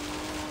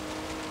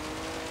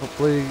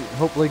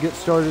 Hopefully get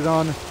started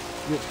on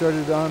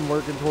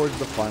working towards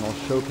the final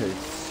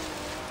showcase.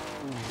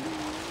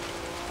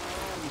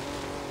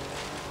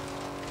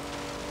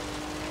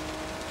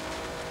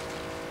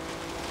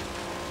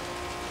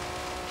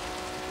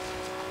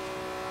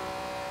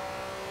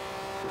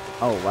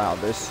 Oh wow,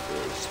 this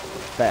is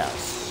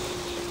fast.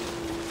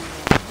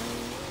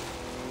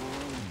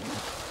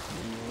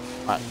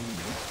 All right.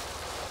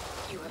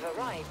 You have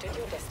arrived at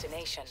your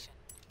destination.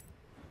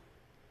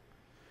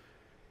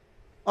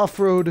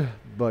 Off-road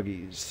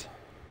buggies.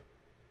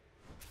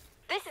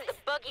 This is the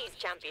Buggies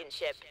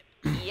Championship.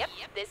 Yep,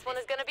 this one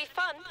is gonna be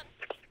fun.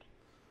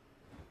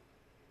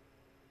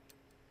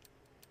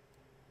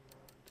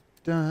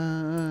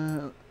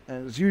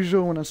 As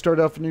usual, when I start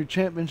off a new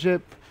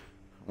championship,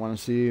 I want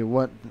to see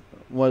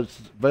what's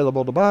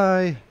available to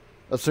buy.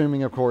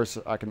 Assuming, of course,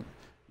 I can.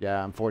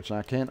 Yeah, unfortunately,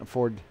 I can't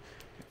afford.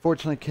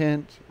 Fortunately,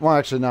 can't. Well,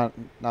 actually, not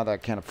that I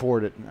can't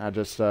afford it. I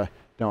just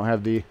don't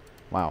have the.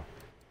 Wow.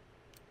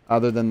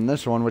 Other than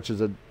this one, which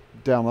is a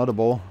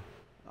downloadable,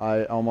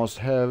 I almost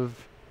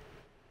have.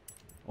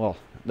 Well,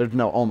 there's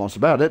no almost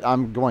about it.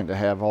 I'm going to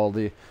have all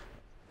the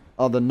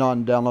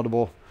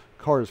non-downloadable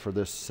cars for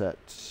this set.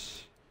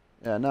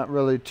 Yeah, not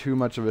really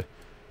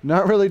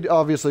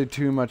obviously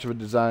too much of a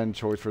design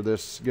choice for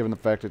this, given the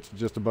fact it's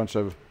just a bunch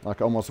of,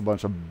 like, almost a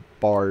bunch of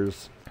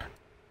bars.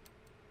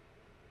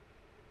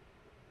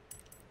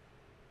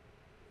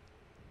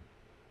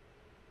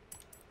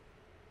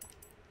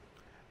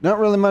 Not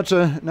really much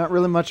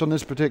on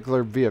this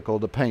particular vehicle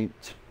to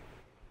paint.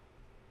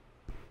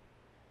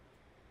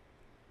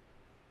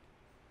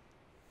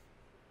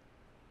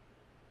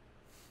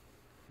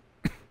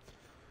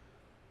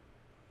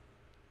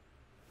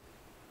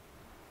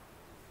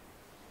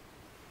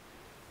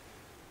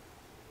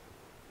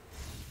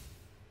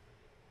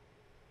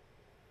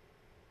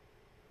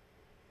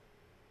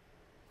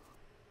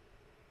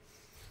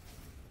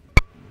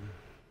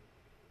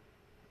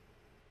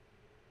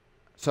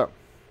 So,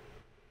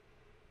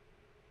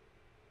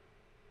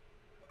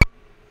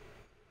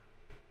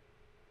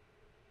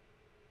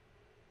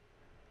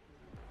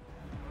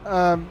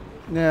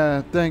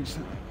 yeah, thanks.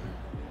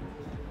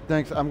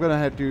 I'm gonna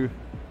have to.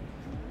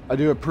 I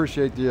do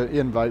appreciate the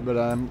invite, but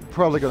I'm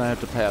probably gonna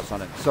have to pass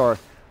on it. Sorry,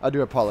 I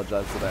do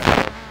apologize for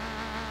that.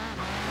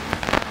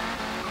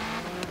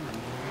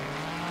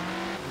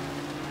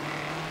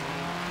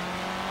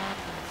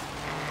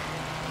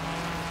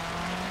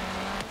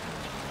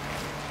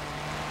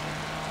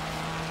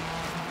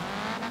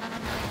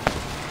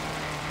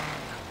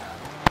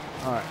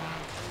 All right.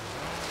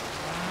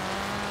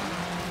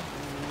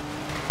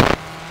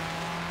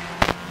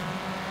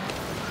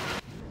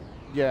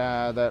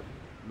 Yeah,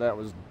 that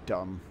was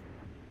dumb.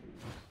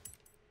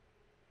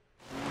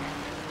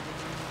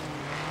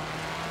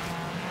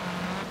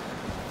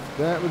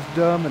 That was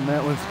dumb, and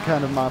that was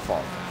kind of my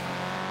fault.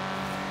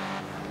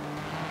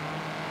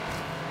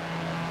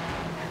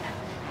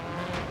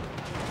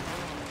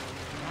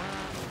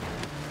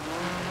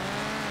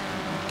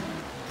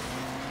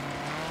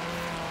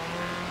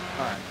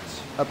 All right,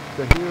 up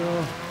the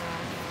hill.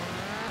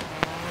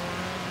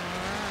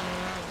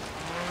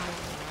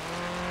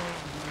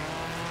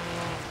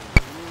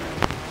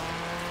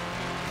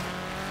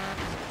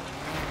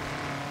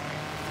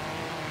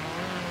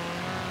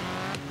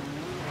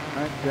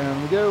 Alright,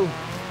 down we go.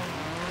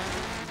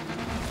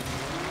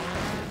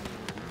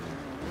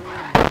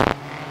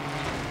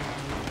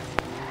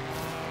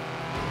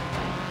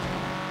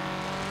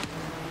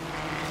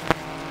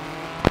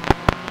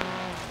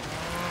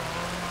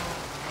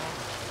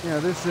 Yeah,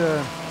 this,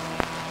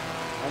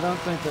 I don't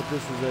think that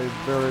this is a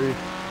very,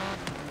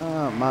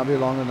 might be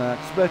longer than I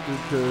expected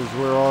because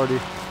we're already,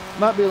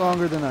 might be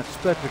longer than I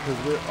expected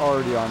because we're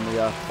already on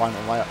the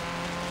final lap.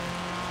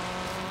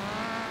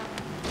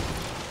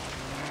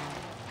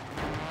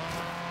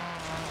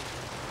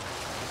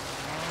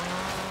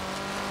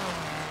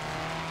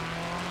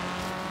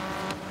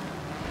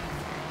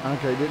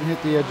 Okay, didn't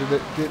hit the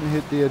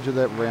edge of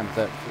that ramp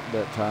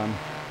that time.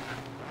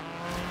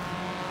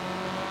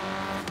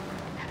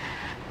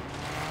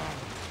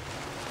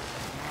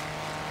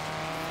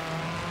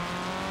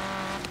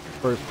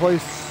 First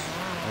place,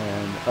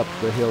 and up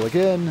the hill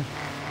again.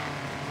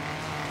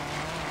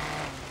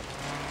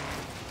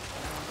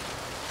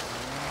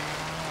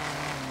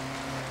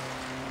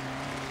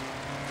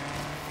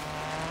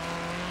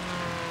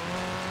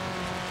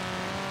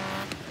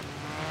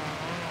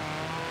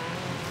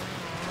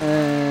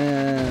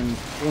 And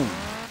boom.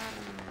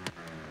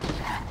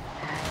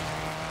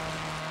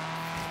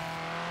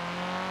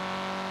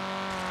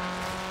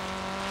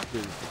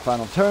 Here's the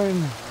final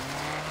turn.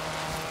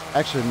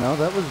 Actually, no,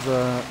 that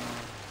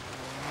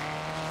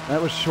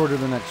was shorter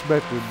than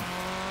expected.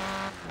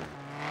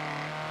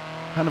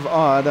 Kind of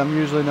odd. I'm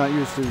usually not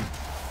used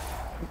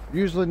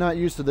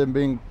to them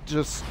being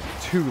just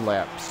 2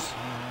 laps.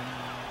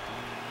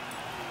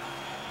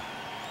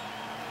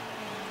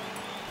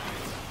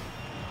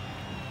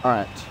 All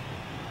right.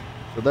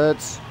 So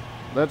that's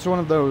one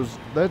of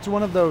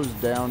those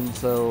down,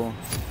 so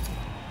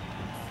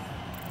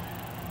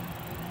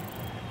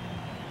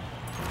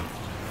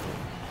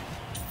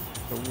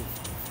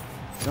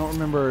don't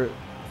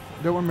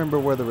remember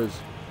whether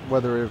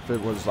if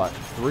it was like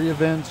 3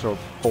 events or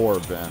 4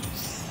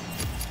 events.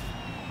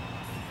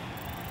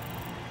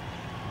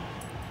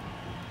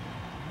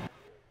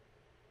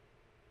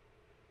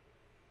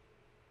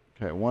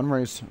 Okay, one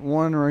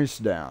race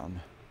down.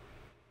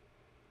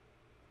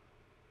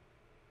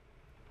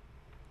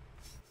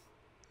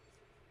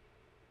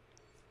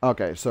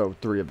 Okay, so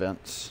 3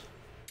 events.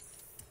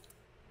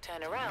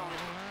 Turn around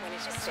when it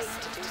is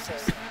safe to do so.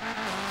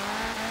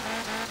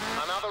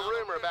 Another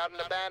rumor about an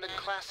abandoned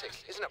classic.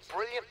 Isn't it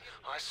brilliant?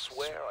 I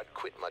swear I'd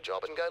quit my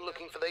job and go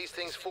looking for these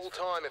things full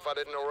time if I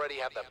didn't already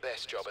have the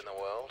best job in the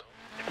world.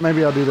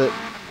 Maybe I'll do that.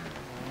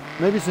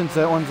 Maybe since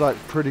that one's like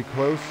pretty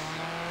close.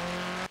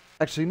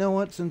 Actually, you know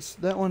what? Since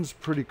that one's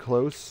pretty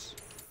close,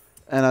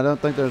 and I don't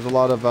think there's a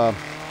lot of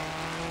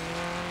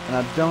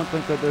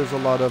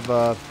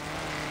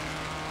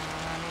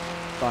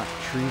like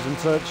trees and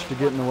such to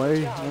get in the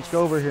way. Let's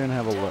go over here and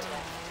have a look.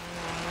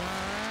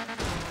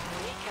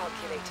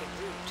 Recalculating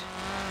route.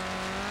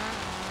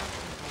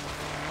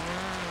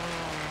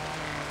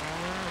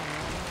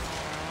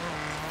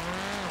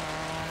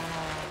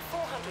 In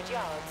 400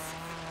 yards,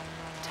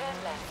 turn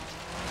left.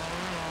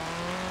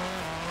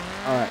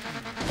 All right.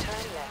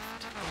 Turn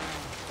left.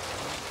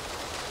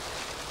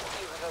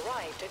 You have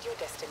arrived at your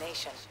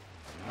destination.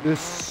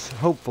 This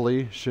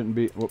hopefully shouldn't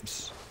be.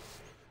 Whoops.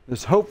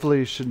 This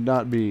hopefully should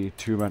not be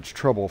too much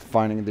trouble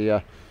finding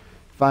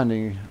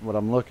what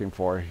I'm looking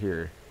for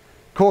here.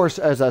 Of course,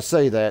 as I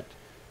say that,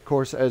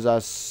 let's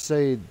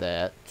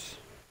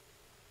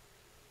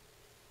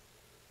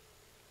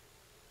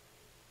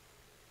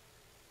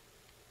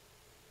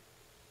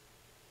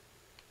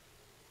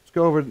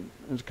go over.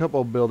 There's a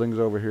couple of buildings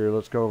over here.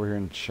 Let's go over here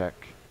and check.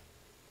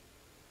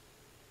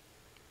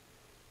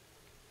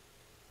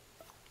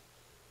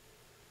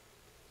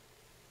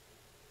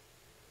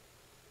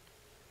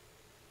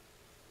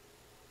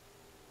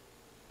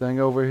 Thing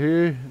over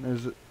here,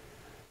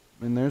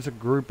 there's a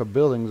group of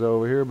buildings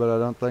over here, but I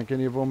don't think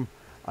any of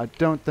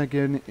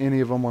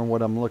them are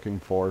what I'm looking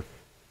for.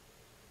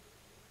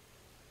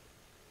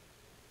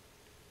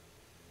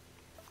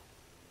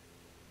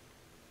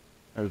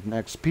 There's an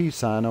XP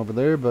sign over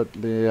there, but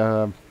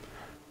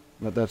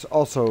that's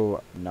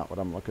also not what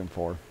I'm looking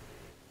for.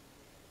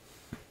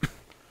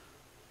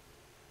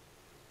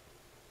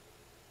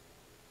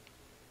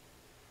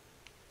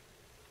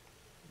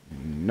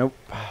 Nope.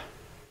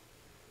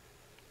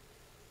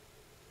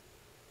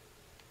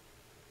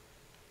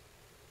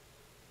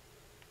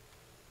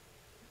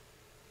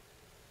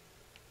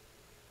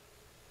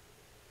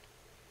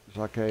 It's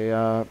like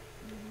a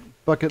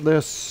bucket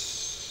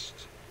list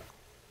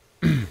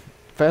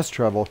fast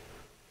travel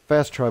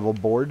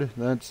board.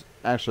 That's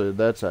actually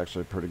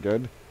pretty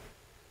good.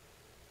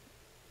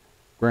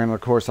 Granted,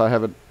 of course,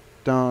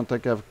 don't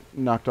think I've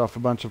knocked off a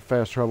bunch of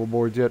fast travel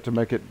boards yet to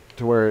make it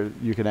to where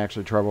you can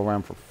actually travel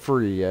around for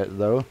free yet,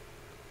 though.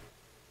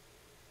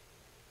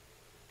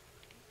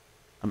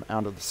 I'm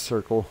out of the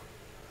circle.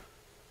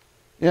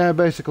 Yeah,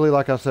 basically,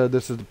 like I said,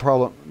 this is the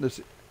problem.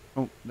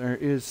 Oh, there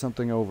is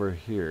something over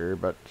here,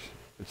 but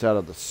it's out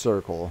of the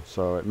circle,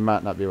 so it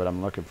might not be what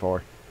I'm looking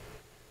for.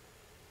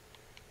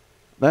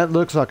 That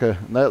looks like a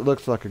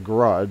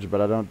garage, but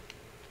I don't.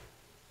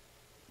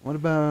 What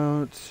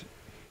about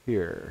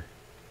here?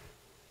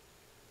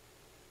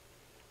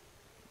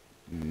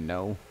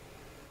 No.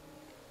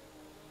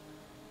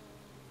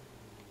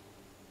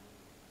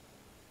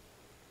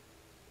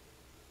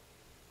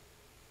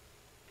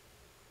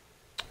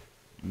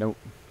 Nope.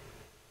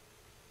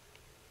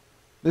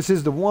 This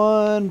is the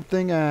one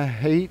thing I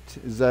hate,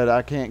 is that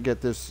I can't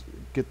get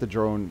the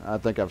drone. I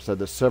think I've said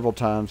this several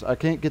times. I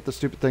can't get the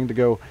stupid thing to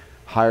go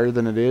higher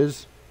than it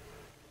is.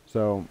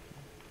 So,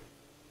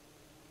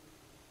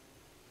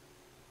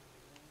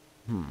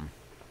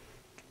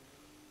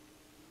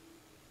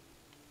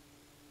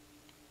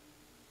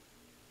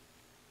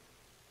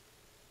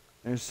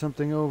 There's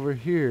something over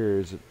here.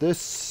 Is it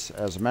this?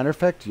 As a matter of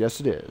fact, yes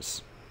it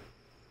is.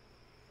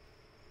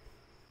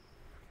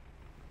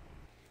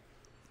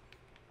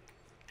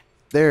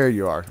 There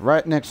you are,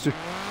 right next to,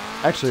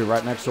 actually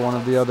right next to one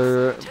of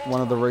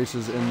the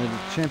races in the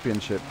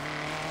championship.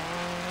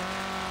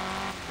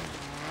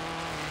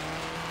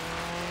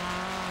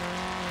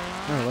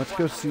 Oh, let's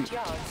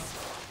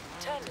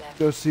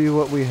go see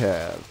what we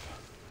have.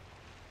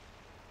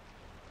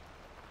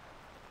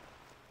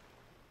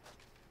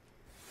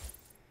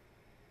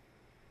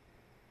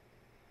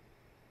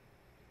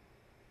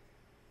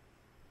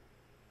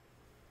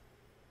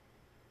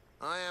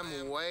 I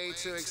am way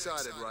too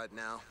excited right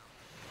now.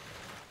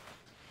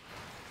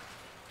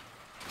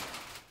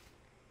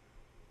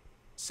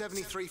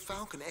 73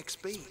 Falcon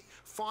XB,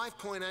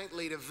 5.8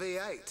 litre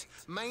V8,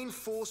 main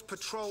force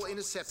patrol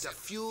interceptor,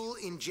 fuel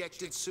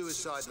injected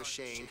suicide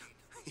machine.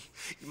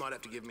 You might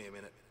have to give me a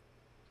minute.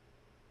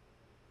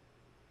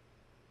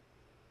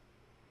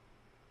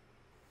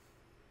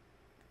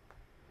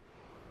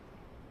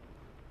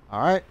 All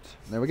right,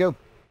 there we go.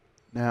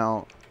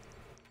 Now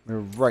we're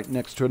right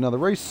next to another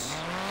race.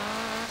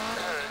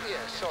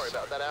 Yeah, sorry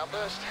about that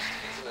outburst.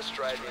 It's an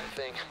Australian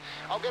thing.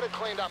 I'll get it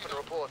cleaned up and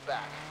report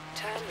back.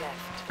 Turn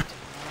left.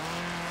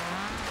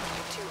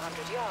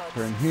 200 yards.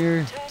 Turn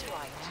here. Turn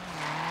right.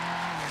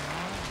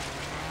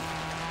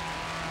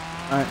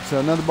 All right, so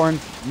another barn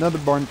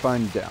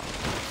find down.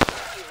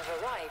 You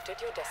have arrived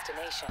at your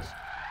destination.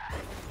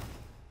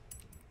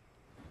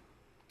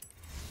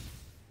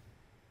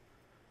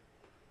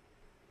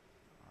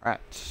 All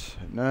right,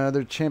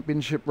 another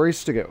championship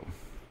race to go.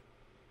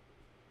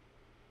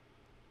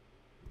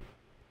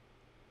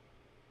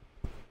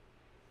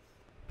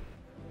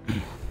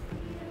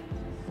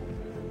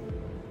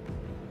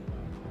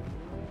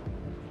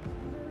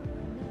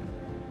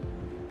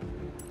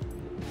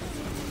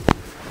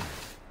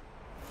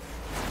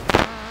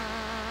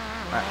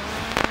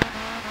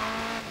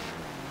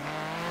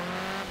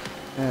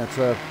 Yeah, it's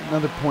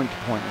another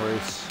point-to-point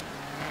race.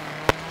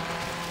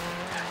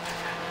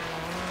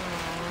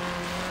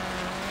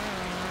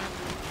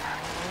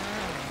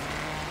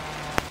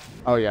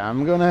 Oh yeah,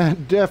 I'm gonna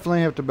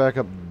definitely have to back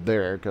up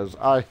there because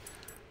I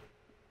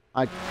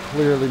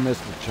clearly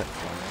missed the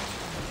checkpoint.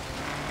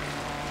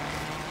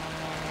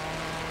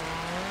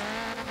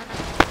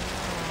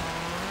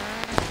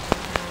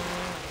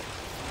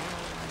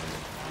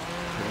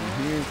 Turn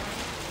here.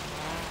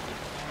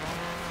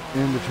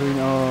 In between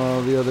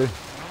all the other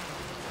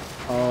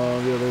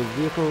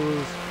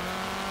vehicles.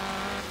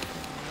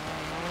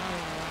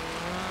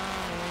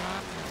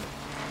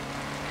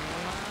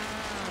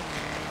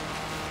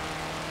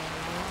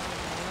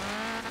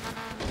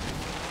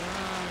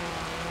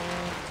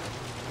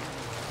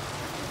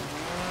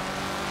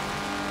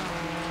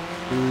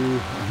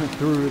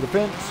 Through the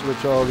fence,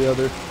 which all the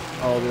other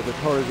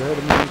cars ahead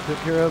of me took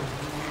care of.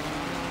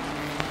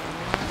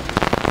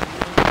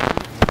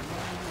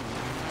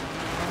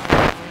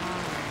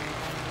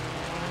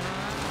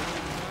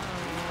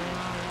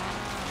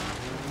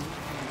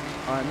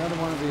 Alright, another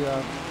one of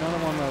the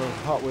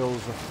Hot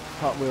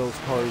Wheels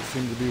cars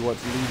seems to be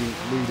what's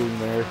leading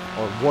there,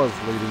 or was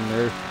leading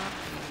there.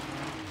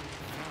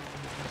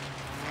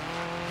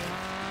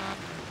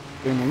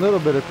 Gain a little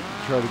bit of,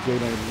 try to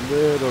gain a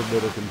little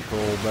bit of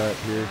control back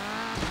here.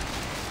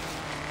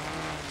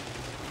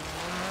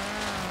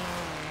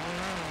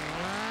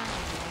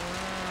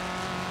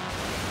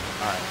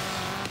 Alright.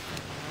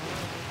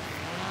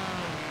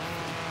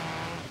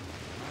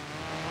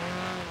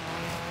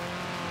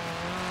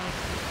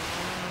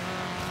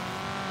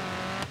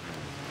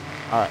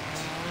 Alright.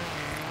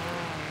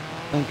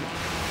 Thank you.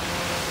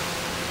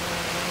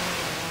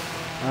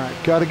 Alright,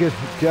 gotta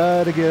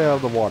get out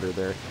of the water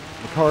there.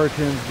 The car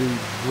tends to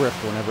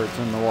drift whenever it's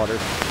in the water.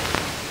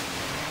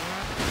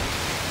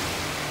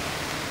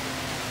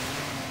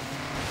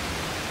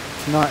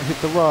 Let's not hit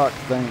the rock,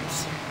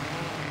 thanks.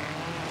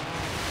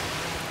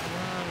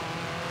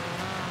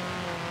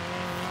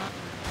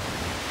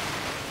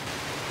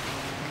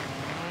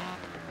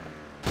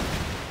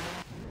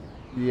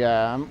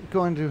 Yeah, I'm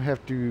going to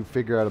have to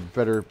figure out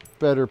a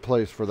better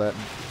place for that.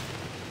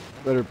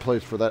 I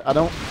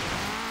don't...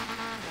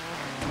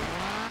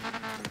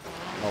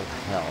 Oh,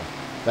 hell.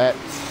 That's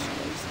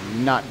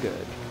not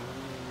good.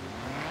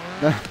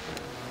 I'm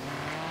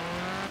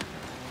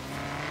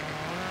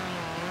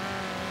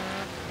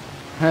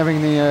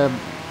having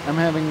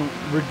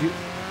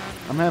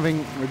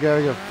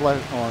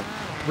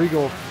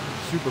Regal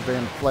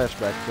Superband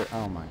flashbacks there.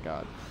 Oh my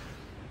god.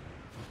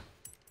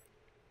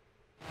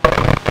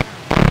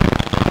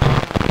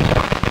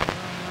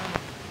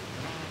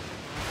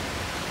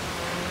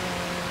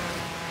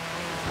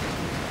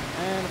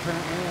 And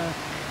apparently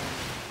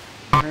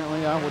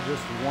I would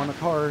just want a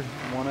car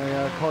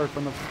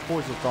from the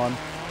Forzathon.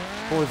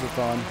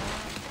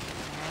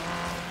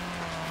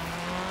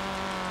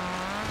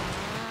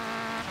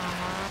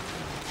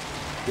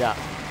 Yeah.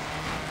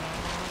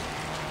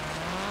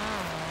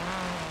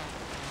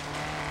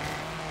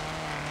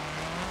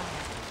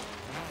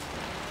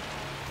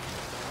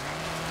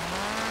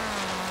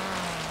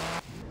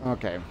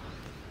 Okay.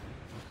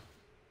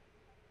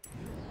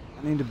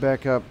 I need to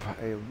back up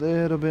a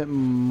little bit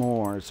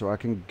more so I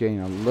can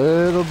gain a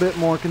little bit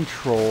more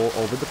control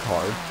over the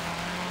car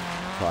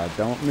so I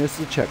don't miss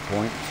the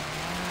checkpoint.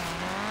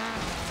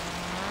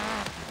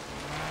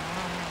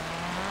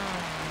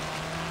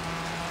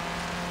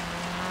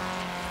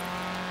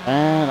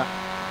 And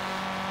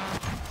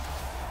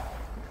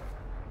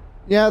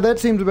yeah, that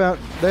seems about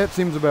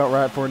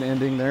right for an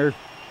ending there.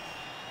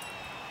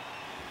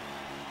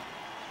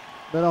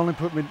 That only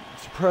put me,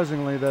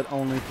 surprisingly, that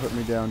only put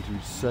me down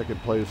to second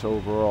place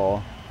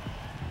overall.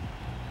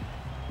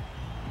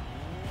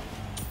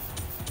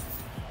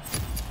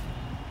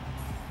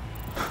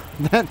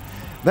 That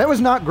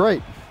was not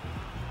great.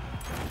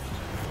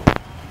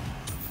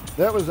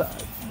 That was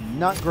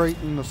not great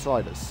in the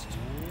slightest.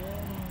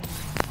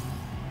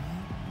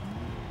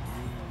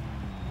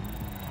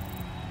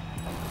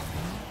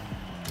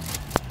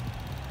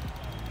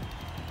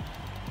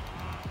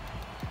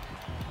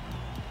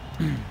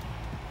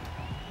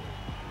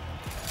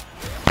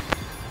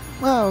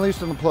 Well, at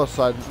least on the plus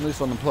side,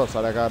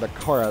 I got a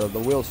car out of the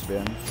wheel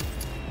spin.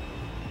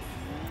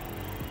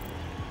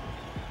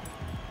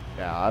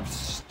 Yeah, I've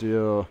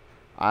still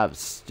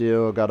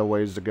got a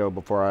ways to go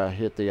before I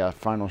hit the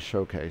final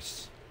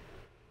showcase.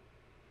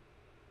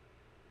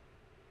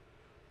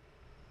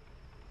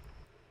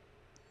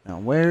 Now,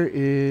 where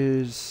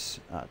is?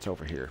 It's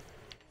over here.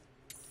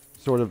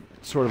 Sort of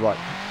like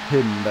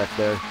hidden back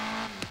there.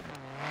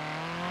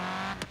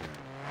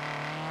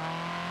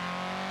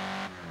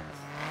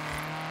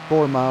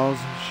 Four miles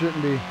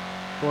shouldn't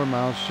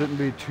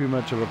be too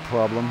much of a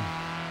problem.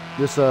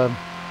 This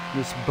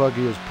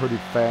buggy is pretty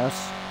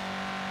fast.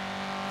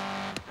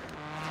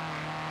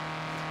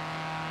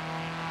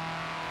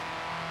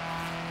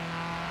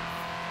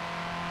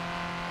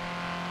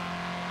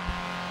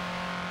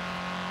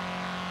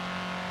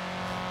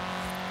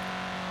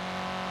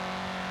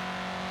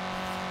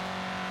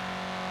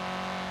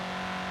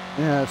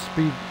 Yeah,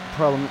 speed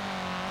problem.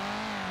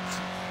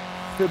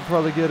 Could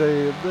probably get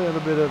a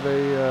little bit of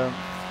a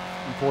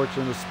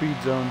unfortunate speed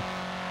zone.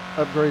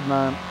 Upgrade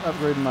my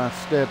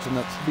stats in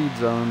that speed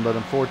zone, but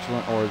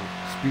unfortunately, or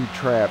speed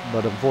trap,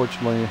 but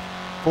unfortunately, it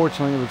was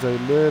a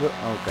little.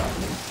 Oh god.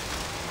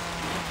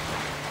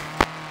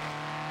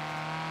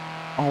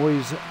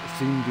 Always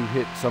seem to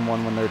hit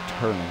someone when they're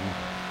turning.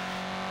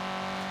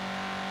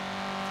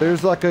 There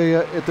is a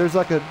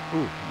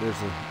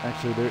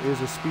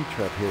speed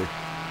trap here.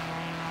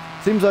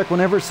 Seems like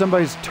whenever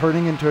somebody's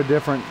turning into a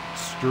different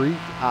street,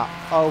 I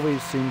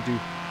always seem to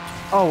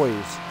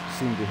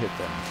hit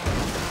them.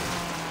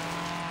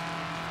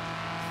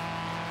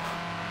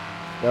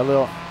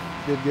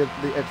 Did get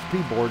the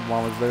XP board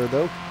while I was there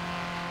though.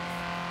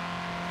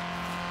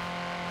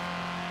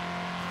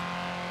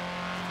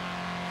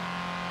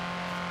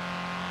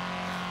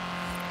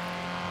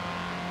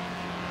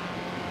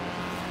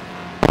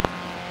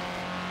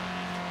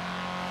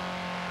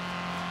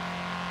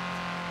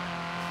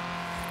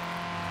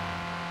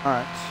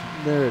 Alright,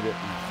 there it is.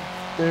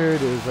 There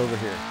it is over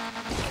here.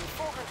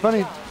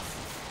 Funny.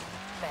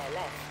 Bear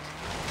left.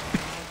 In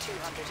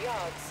 200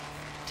 yards,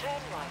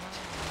 turn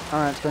right.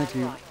 Alright, thank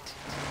you.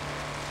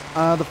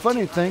 The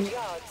funny thing.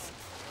 Yards,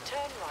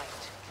 turn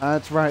right.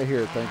 It's right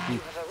here, thank you. You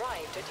have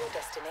arrived at your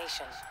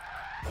destination.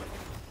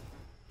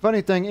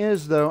 Funny thing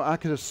is though, I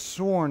could have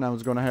sworn I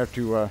was gonna have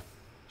to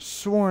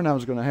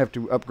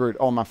upgrade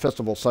all my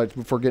festival sites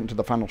before getting to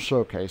the final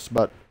showcase,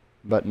 but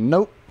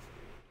nope.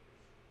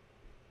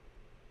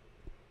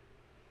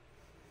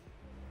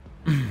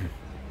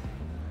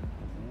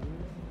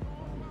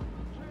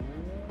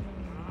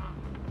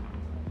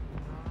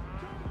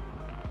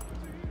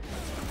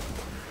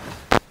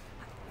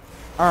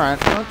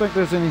 Alright, I don't think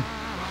there's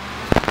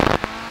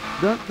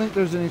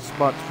any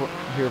spots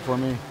here for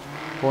me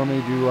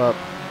to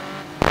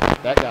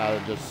that guy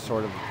just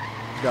sort of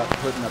got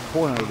put in a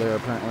corner there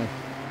apparently.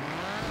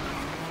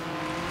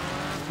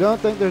 Don't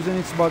think there's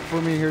any spot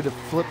for me here to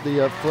flip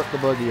the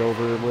buggy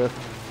over with.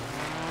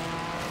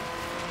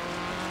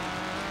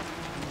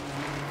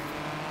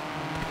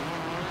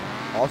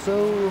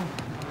 Also,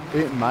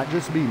 it might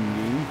just be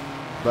me,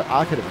 but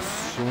I could have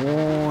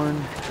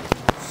sworn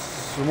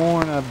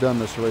I've done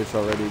this race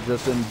already,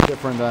 just in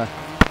different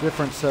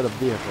set of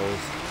vehicles.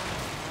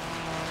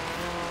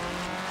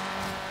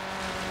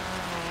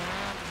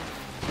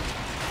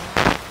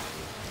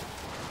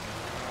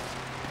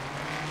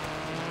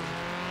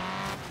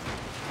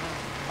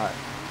 Alright.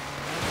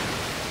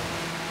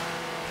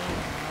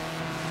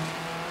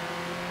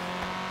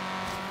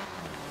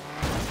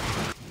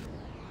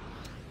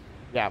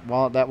 Yeah,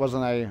 well, that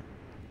wasn't a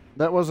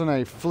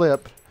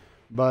flip,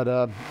 but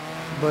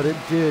it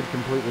did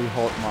completely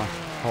halt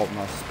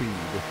my speed.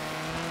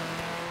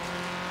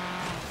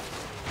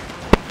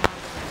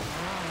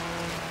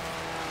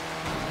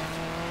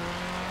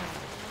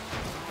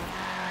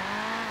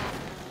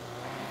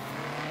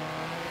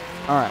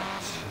 Alright,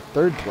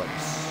 third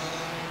place.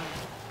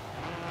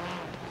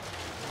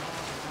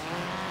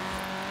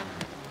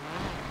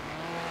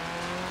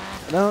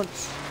 Don't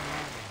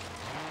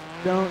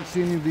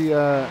see any of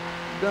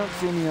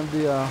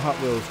the Hot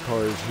Wheels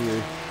cars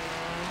here.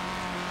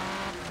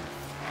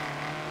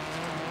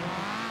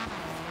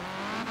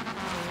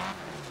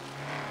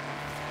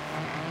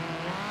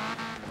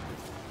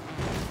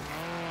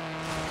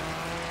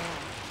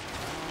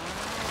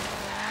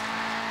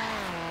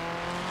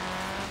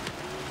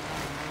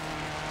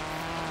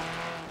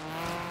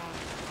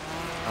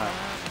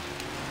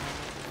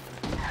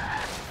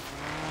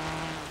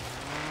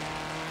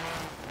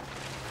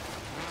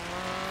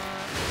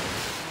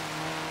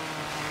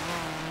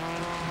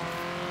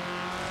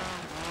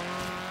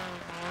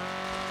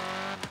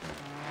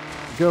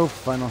 Go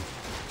final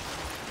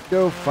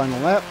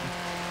lap.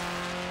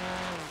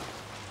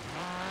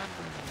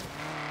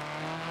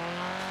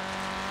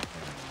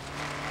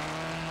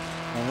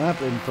 Final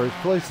lap in first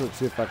place. Let's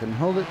see if I can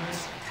hold it.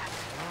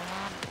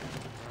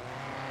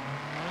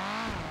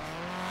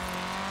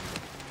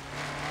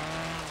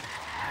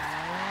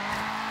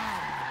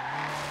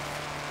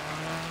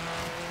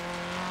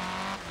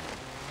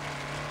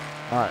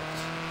 All right,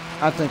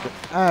 I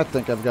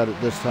think I've got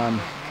it this time.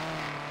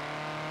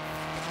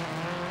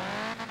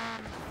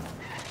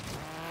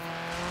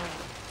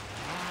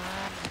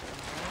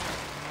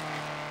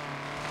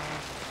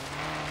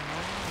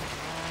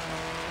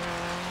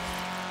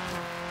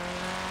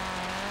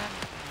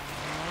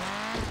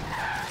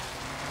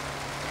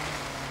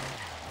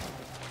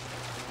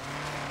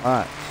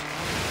 Alright.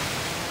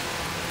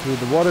 Through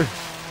the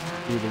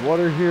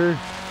water here.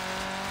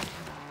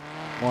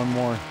 One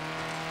more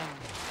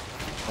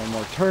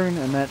turn,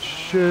 and that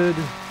should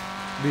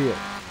be it.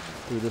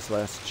 Through this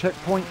last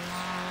checkpoint.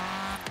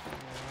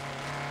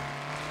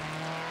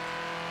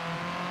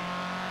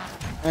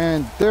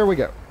 And there we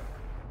go.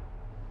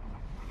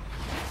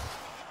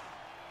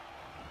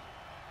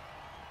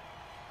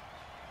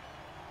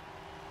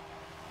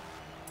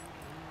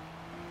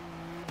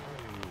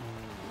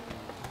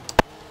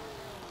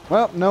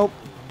 Well, nope.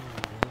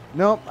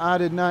 Nope, I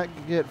did not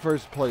get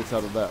first place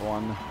out of that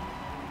one.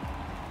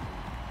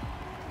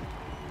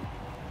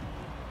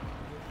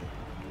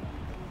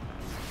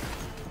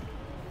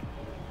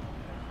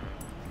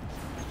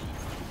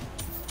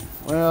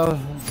 Well,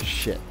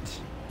 shit.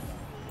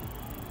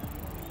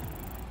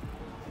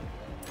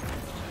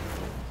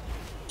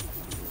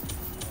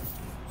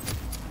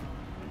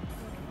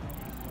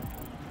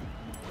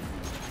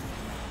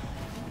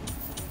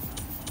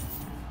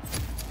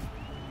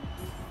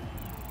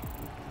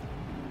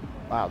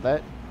 Wow,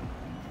 that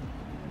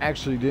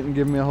actually didn't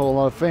give me a whole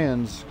lot of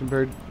fans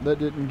compared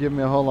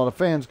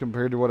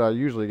to what I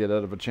usually get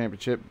out of a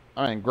championship.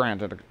 I mean,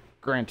 granted,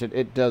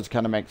 it does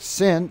kind of make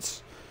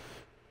sense.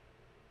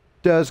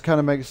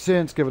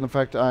 Given the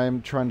fact that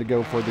I'm trying to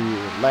go for the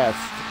last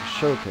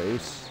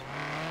showcase.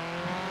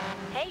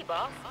 Hey,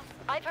 boss.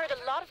 I've heard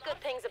a lot of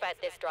good things about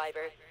this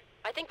driver.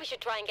 I think we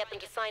should try and get them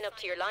to sign up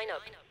to your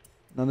lineup.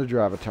 Another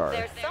drivatar.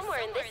 They're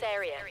somewhere in this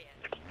area.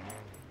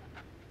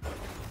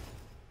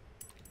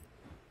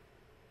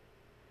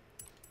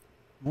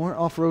 More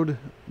off-road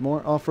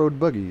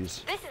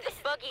buggies. This is the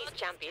Buggies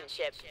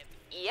Championship.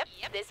 Yep,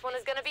 this one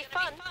is gonna be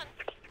fun.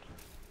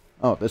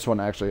 Oh, this one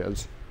actually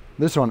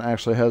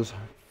has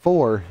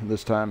 4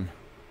 this time.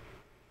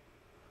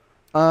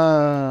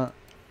 Let's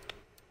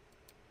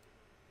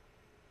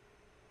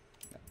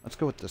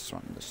go with this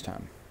one this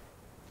time.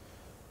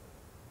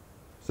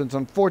 Since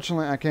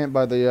unfortunately I can't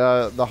buy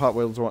the Hot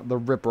Wheels one, the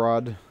Rip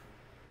Rod.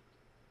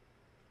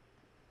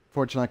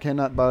 Fortunately, I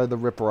cannot buy the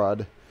Rip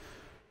Rod.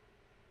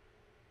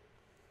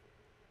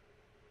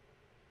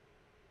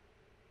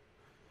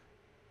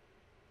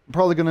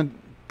 Probably gonna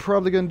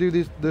do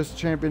this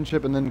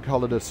championship and then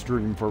call it a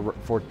stream for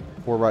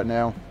right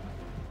now.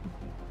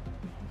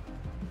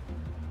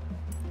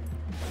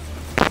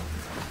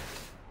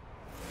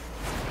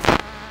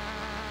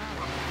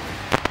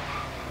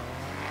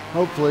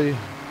 Hopefully.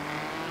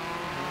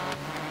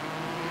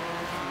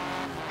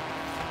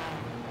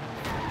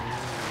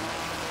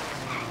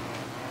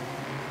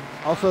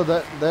 Also,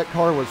 that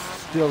car was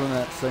still in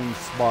that same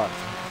spot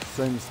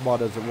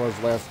as it was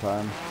last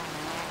time.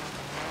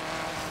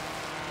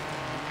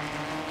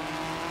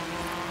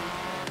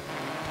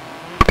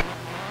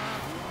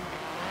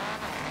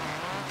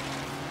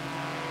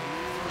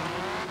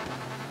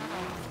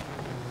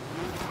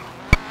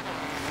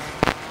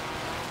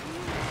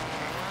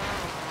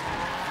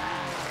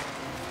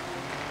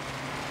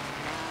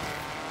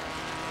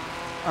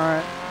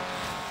 Alright.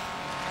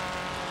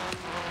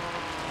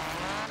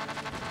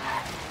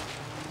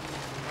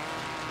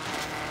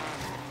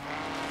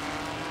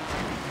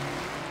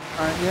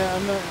 Alright, yeah,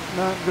 I'm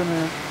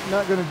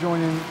not gonna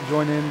join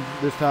in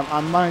this time. I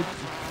might,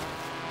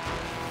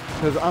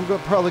 because I'm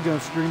probably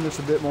gonna stream this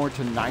a bit more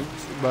tonight,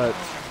 but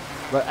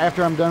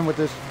after I'm done with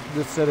this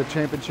set of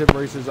championship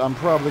races, I'm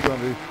probably going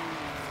to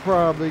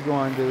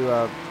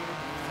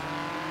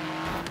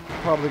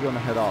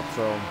head off,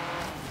 so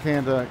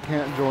can't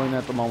join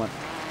at the moment.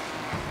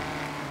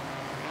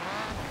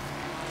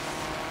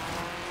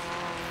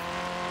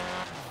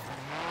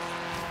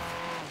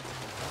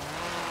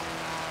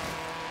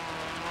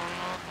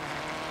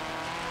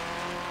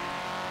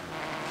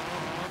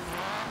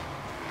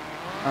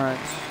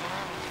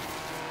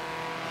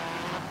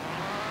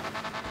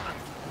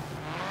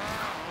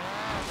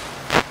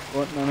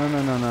 What? No, no,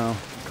 no, no, no.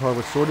 The car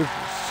was sort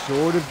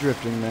of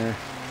drifting there.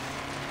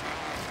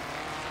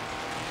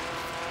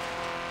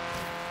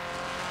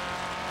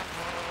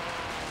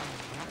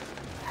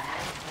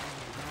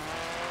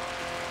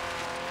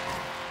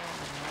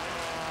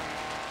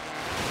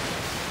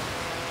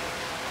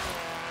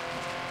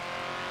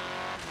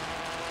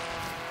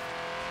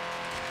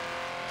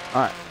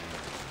 All right.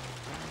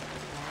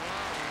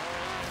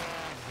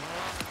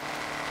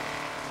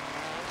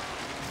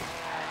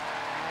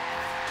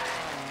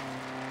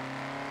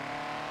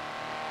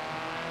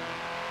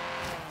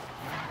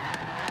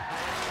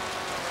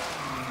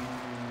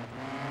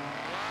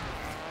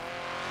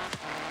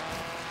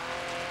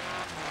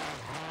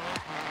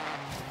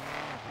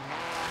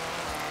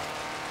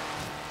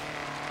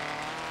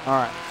 All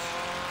right.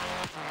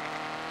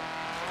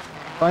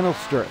 Final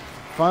stretch.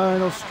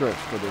 Final stretch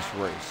for this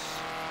race.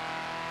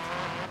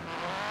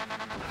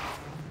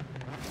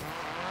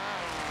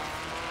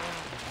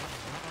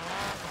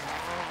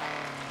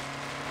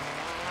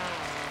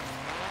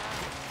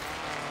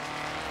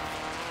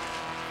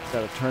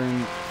 Got to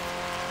turn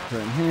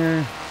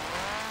here.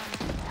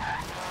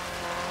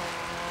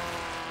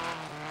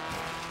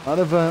 A lot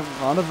of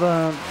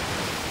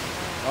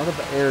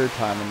air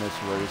time in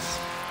this race.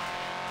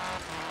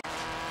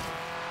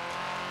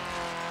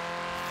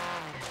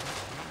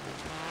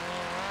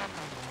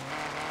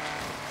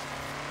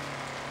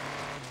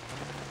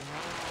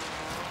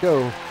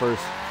 Go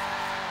first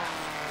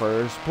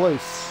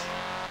place.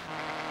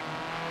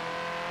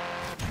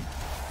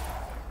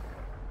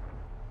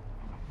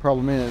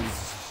 Problem is,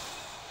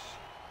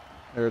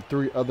 there are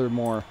three other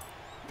more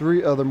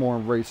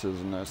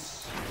races in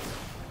this.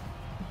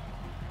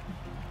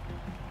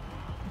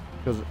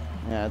 Because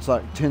yeah, it's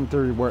like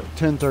 10:30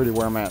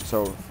 where I'm at.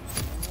 So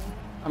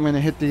I'm gonna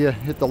hit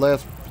the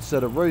last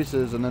set of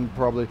races and then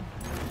probably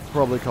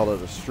call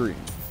it a stream.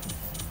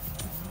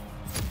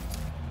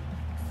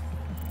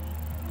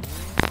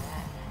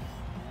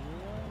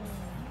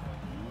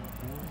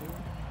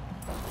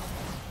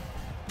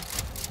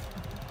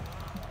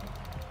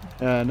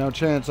 No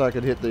chance I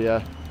could hit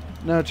the,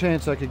 no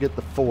chance I could get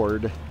the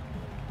Ford.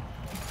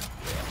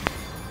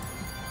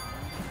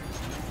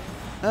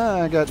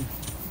 I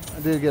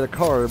did get a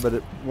car, but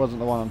it wasn't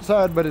the one on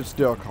side, but it's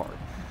still a car.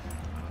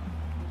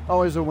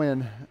 Always a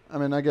win. I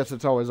mean, I guess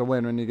it's always a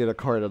win when you get a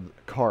car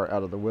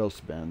out of the wheel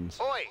spins.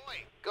 Oi,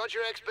 got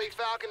your XB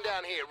Falcon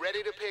down here,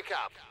 ready to pick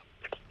up.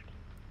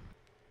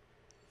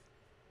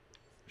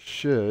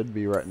 Should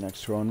be right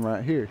next to one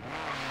right here.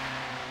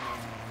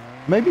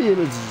 Maybe it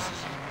was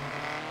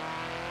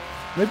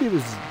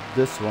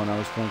this one I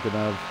was thinking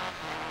of.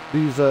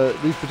 These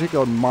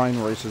particular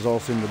mine races all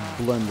seem to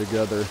blend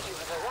together. You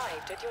have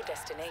arrived at your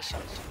destination.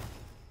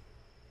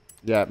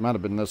 Yeah, it might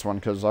have been this one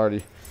because I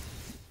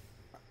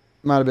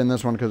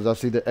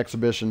see the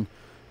exhibition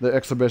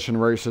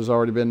race has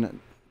already been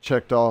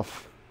checked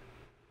off.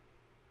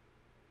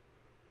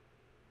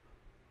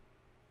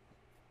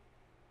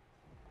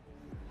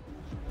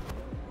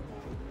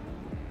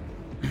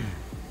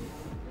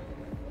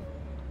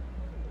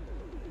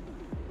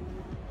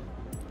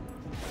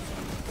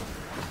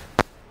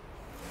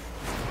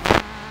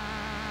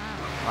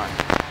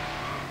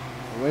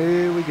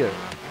 Away we go.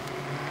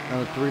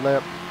 Another three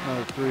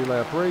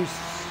lap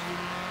race.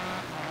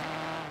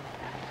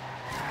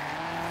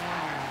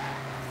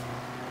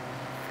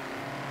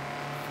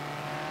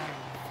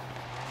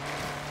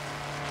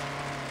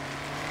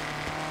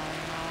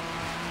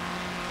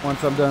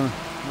 Once I'm done,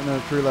 another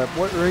 3-lap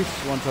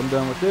race. Once I'm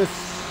done with this,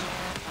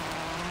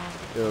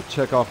 it'll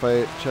check off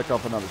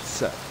another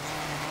set.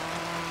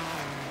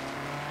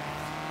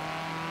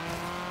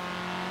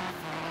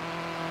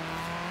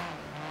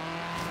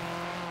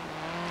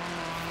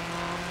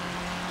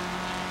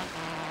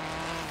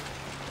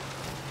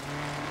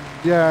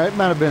 Yeah, it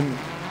might have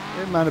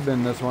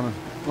been this one.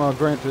 Well,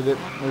 granted,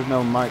 there's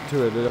no mic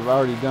to it. I've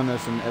already done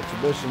this in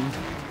exhibition.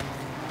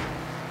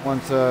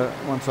 Once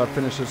I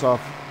finish this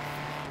off,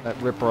 that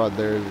rip rod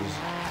there is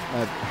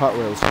that Hot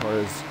Wheels car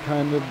was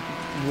kind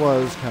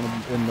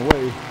of in the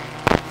way.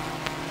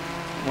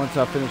 Once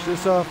I finish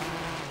this off,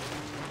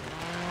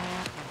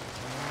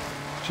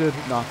 should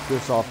knock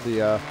this off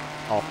the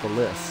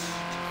list.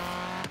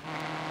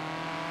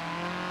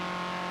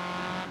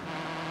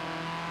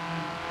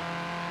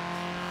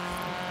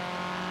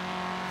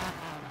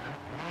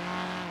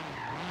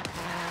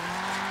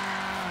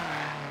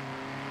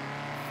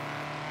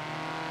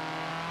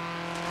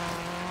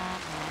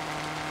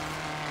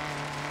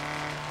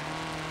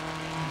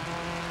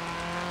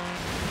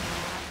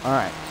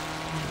 Alright,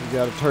 we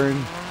got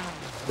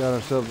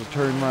ourselves a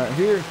turn right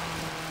here.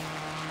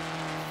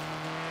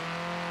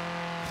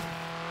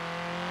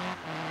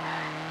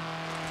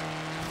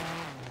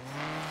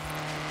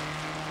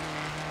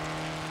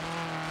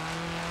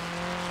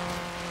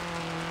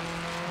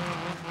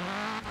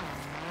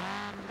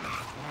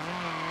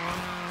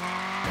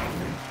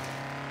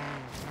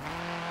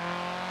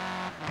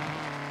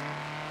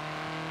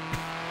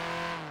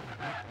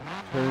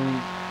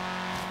 Turn.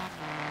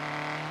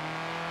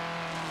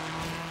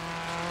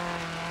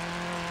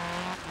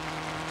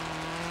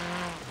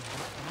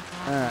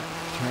 Alright,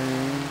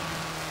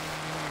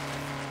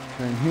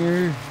 turn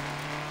here.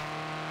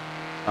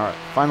 Alright,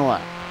 final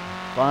lap.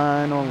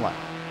 Final lap.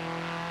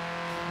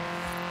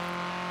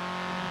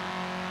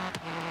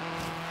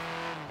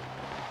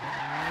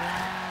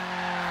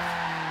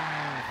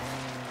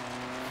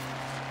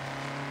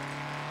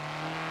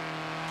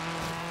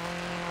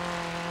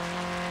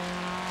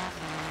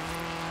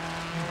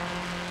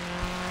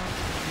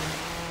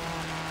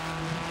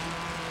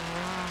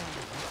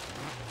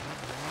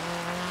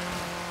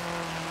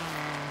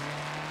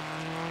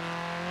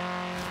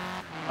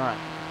 Alright,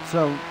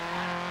 so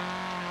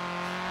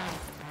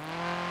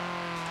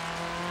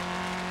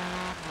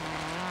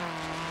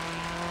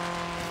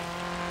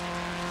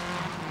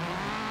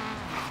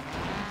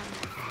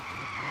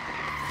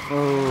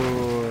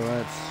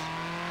oh,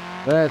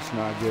 that's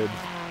not good.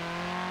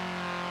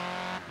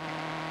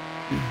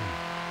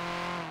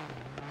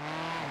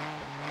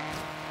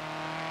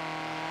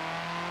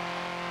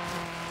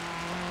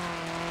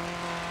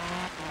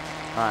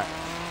 Alright.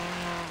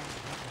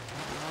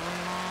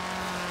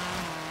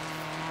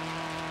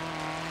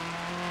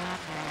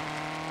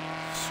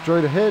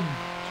 Straight ahead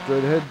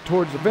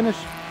towards the finish,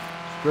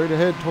 straight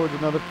ahead towards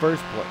another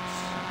first place.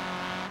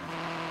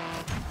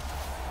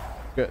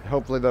 Good.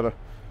 Hopefully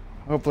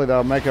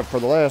that'll make up for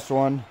the last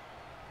one.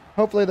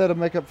 Hopefully that'll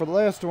make up for the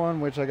last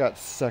one, which I got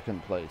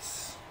second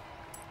place.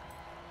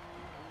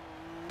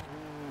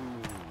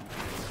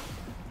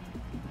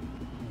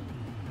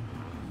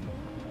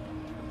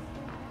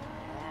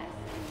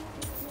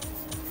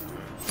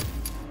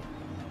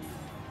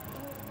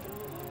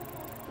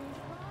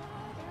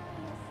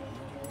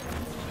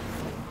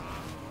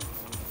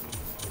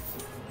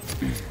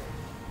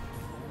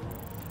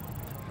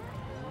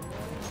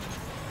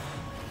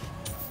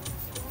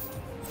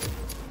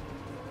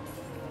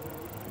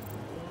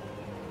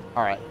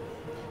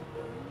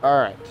 All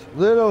right,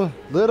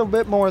 little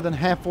bit more than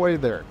halfway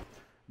there.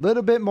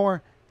 Little bit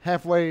more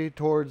halfway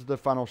towards the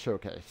final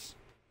showcase.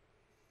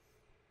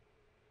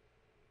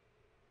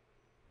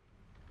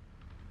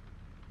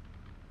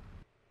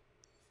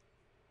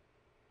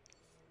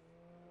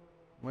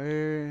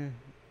 Where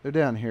they're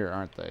down here,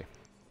 aren't they?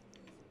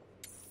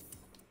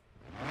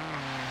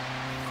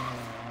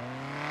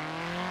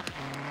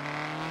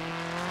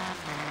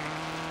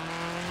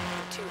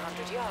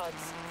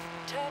 Yards,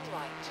 turn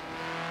right.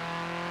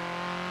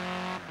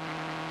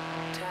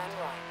 Turn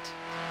right.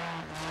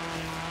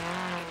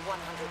 In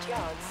 100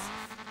 yards,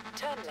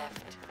 turn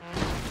left.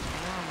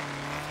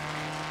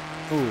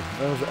 Ooh,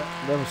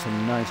 that was some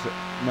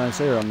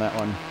nice air on that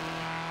one.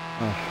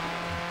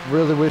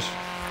 Really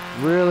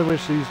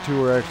wish these two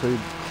were actually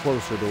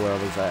closer to where I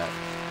was at.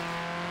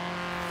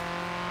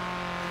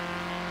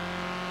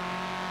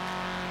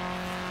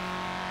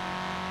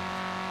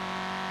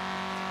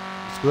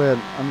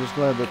 I'm just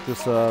glad that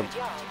this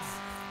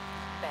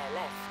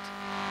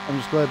I'm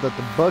just glad that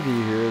the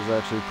buggy here is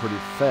actually pretty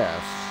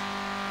fast.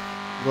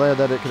 Glad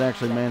that it can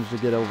actually manage to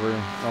get over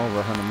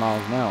 100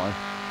 miles an hour.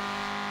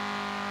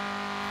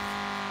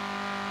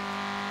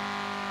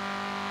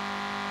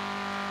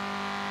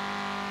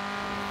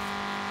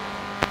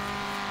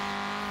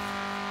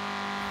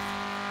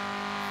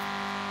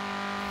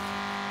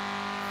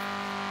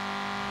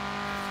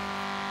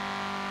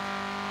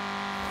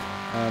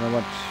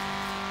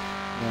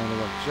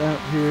 Watch out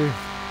here.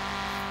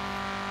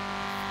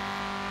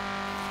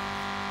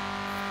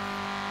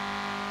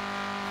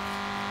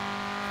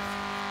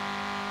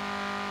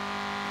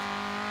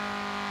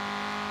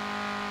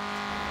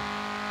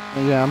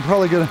 And yeah, I'm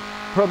probably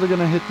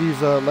gonna hit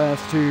these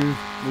last two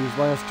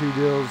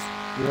deals,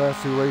 the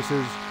last two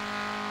races.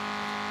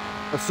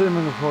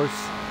 Assuming of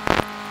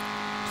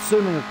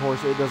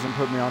course it doesn't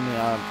put me on the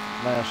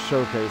last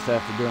showcase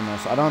after doing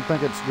this. I don't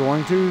think it's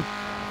going to.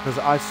 Because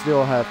I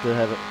still have to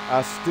have it.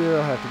 I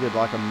still have to get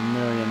like a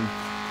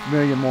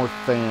million more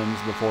fans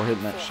before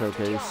hitting that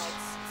showcase.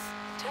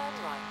 Turn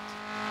right.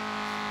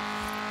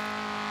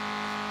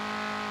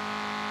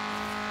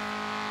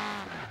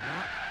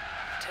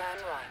 Turn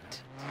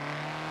right.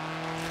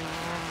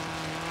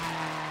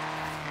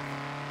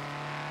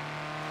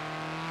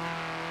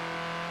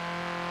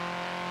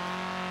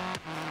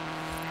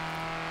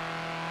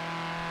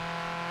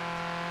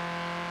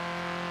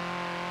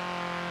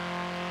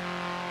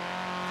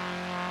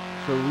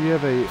 So we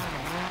have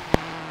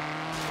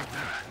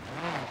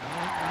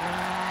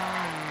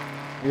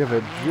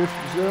a drift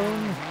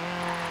zone,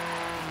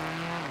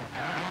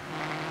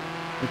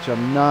 which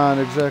I'm not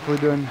exactly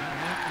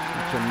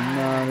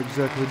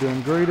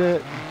doing great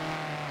at.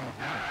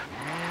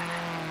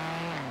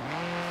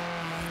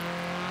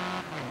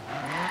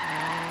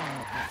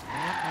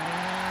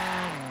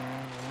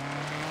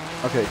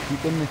 Okay,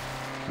 keep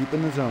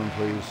in the zone,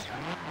 please.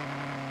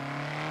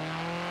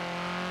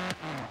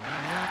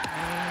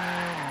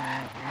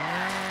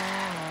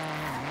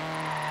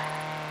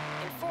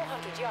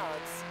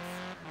 Yards,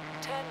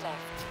 turn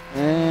left.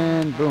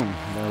 And boom,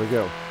 there we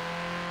go.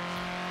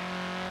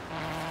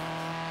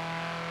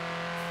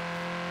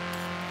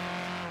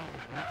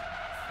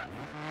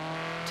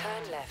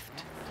 Turn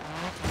left.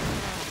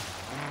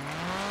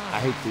 I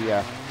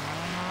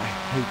I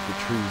hate the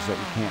trees that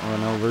you can't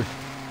run over.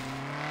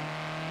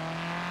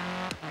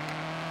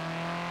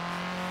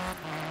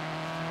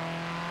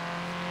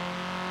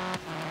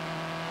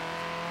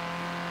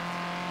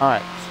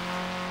 Alright.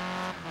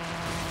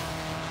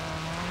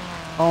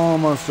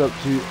 Almost up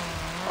to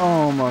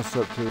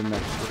the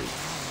next race.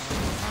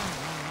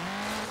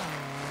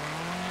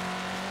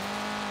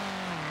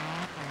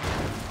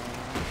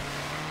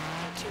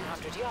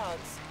 200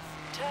 yards.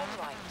 Turn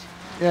right.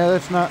 Yeah,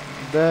 that's not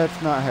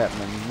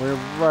happening.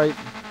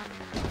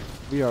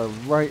 We are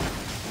right.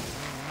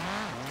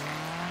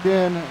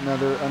 Again,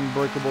 another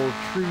unbreakable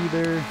tree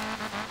there.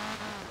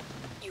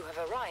 You have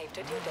arrived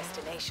at your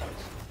destination.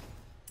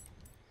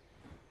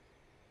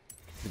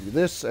 Do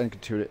this and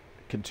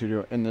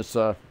continue in this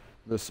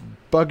this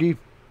buggy.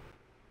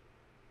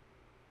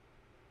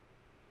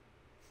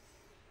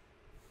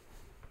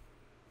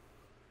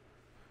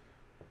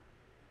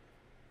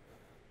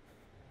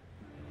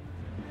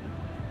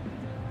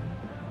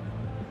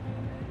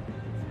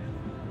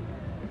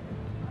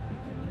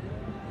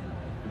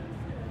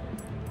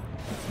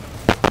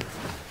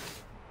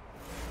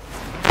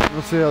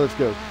 We'll see how this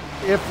goes.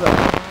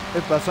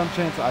 If by some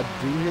chance I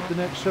do hit the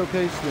next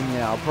showcase, then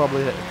yeah, I'll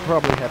probably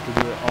have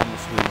to do it on the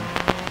screen.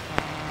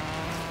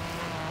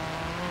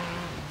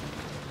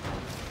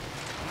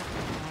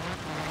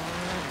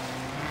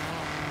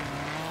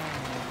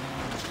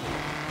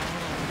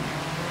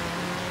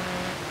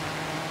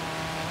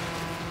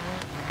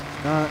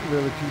 Not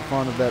really too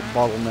fond of that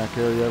bottleneck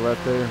area right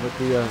there with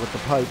the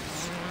pipes.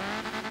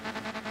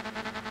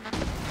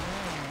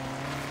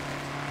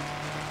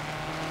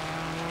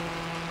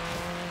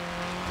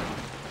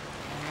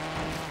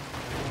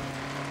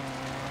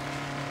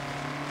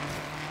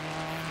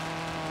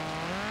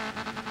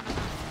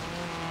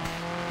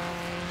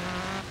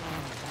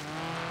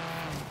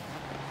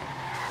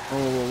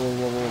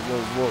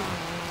 Whoa.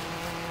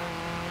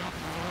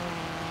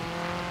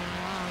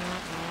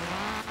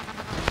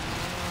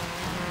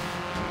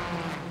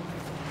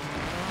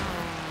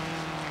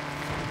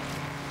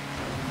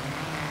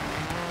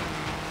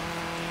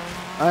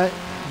 Alright,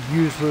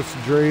 useless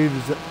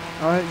Draves.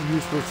 Alright,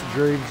 useless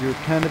Draves, you're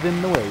kind of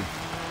in the way.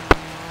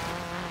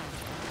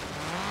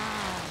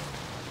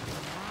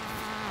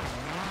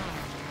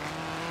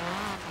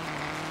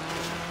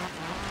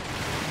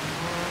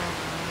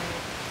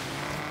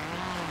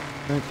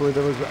 Thankfully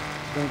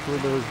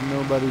there was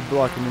nobody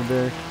blocking me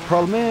there.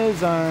 Problem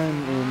is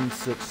I'm in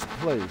 6th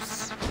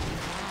place.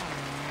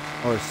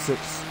 Or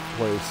 6th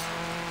place.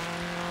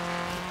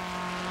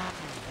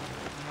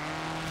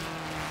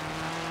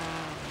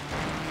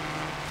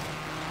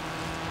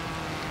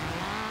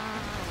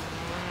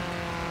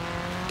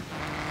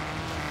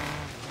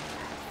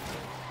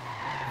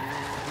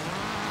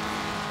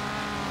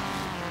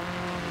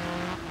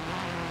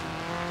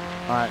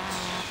 Alright.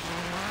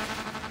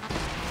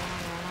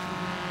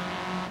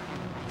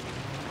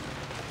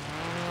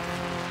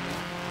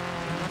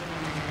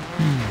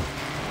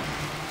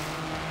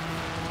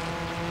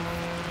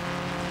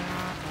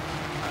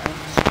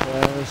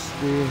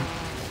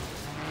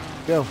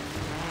 Go.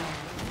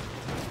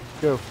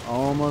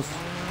 Almost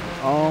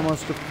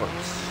to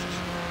first.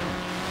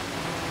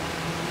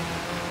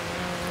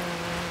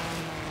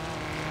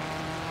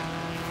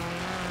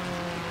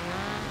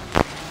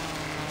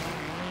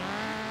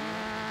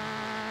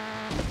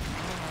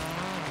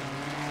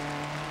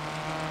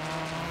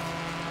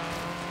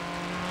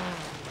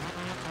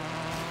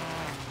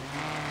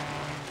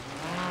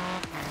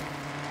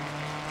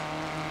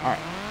 All right.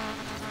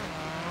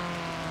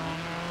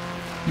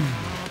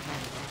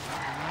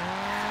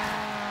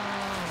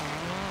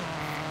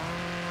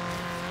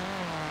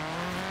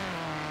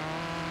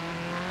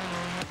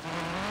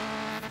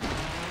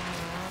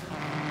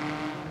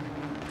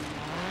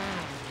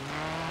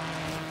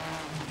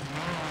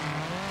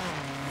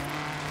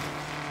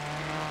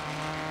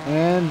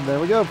 And there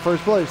we go,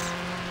 first place.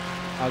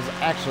 I was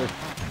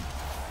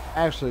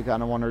actually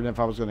kind of wondering if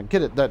I was going to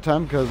get it that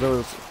time because there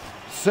were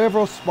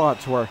several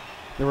spots where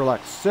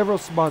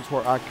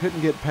I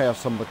couldn't get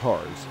past some of the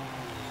cars.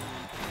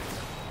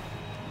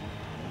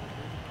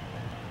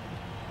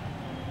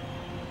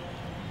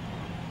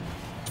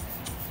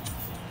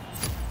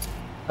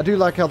 I do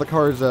like how the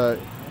cars, I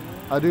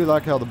do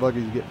like how the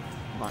buggies get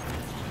like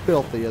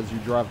filthy as you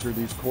drive through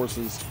these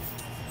courses.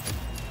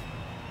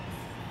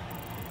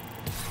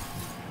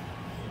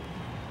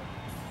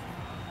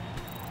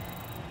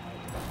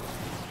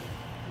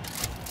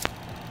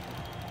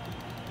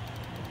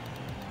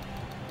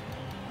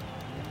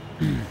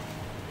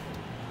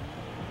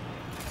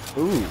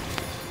 Ooh,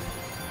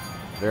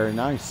 very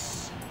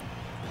nice.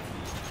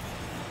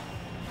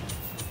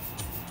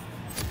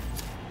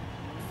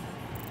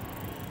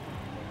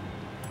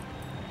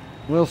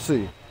 We'll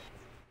see.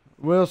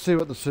 We'll see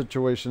what the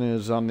situation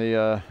is on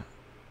the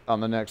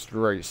next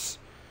race.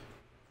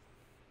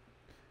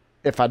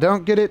 If I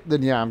don't get it,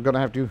 then yeah, I'm gonna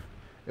have to.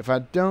 If I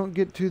don't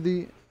get to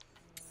the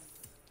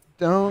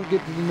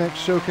next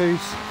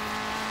showcase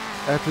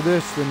after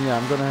this, then yeah,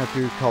 I'm gonna have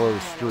to call it a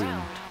stream.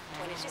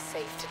 When it is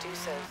safe to do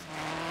so. In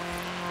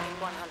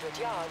 100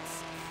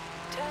 yards,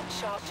 Turn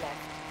sharp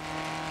left.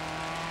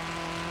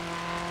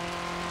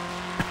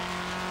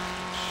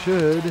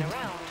 Should. Turn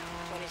around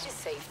when it is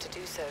safe to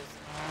do so.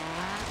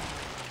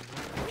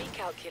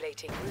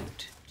 Recalculating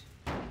route.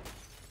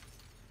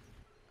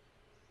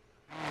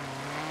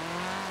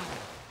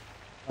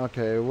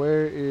 Okay,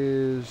 where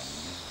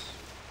is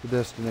the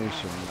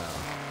destination now?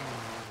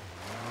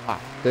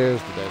 Ah,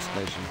 there's the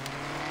destination.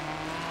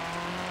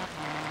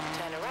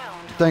 Turn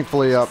around.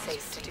 Thankfully, when it is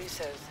safe to do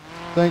so.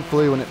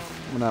 Thankfully, when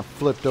I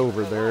flipped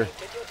over there.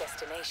 Arrived at your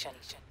destination.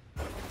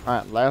 All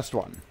right, last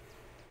one.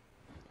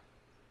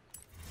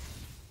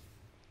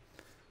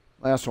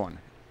 Last one.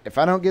 If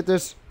I don't get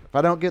this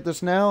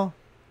now,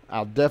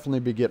 I'll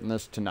definitely be getting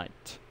this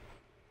tonight.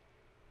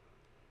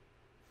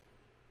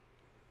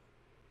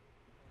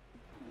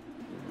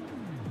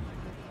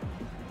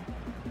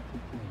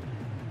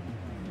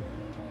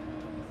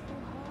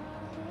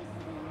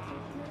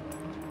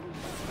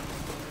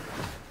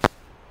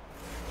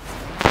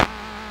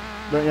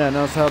 But yeah,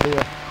 notice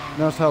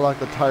how like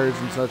the tires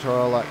and such are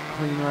all like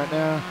clean right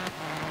now.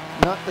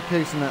 Not the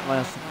case in that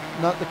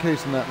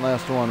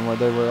last one where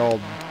they were all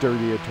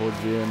dirty towards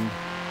the end.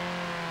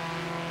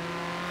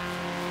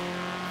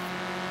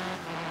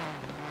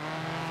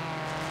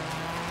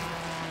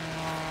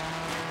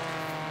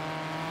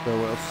 So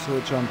we'll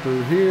switch on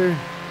through here.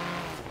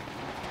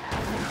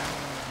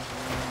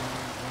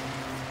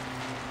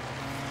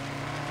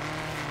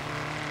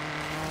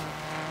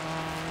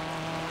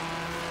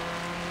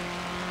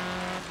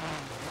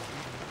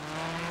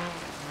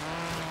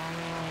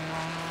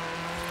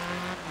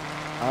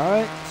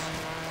 Alright.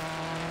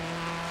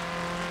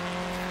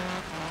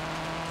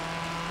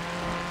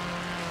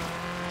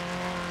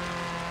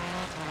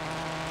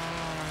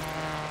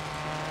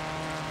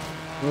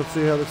 Let's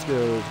see how this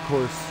goes. Of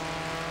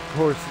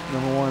course,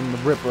 number one, the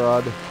rip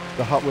rod,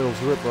 the Hot Wheels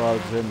rip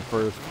rod's in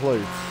first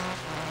place.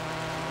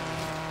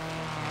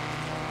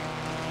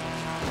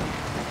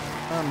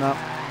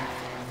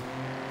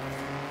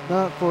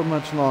 Not for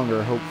much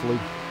longer, hopefully.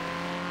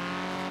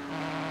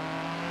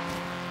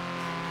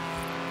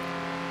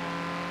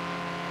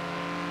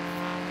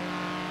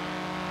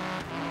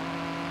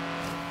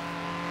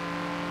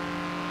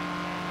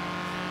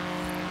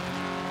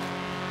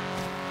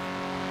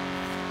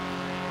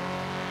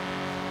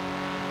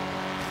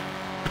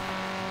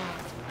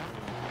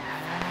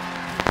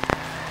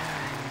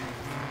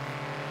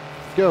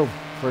 Go.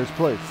 First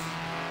place.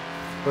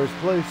 First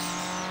place.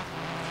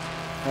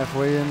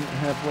 Halfway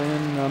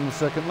in on the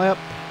second lap.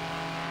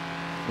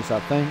 At least I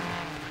think.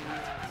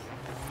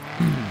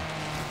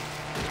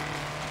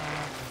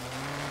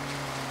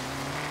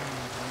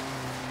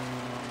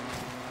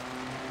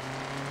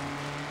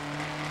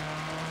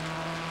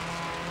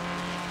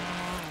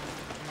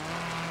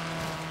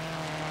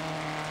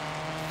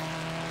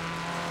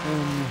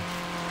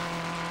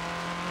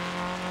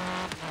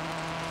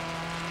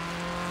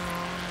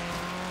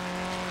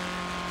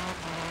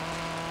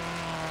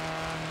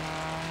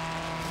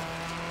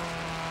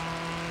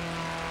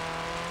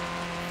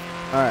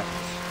 Alright.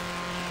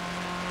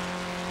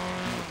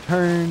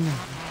 I'm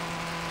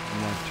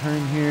gonna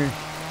turn here.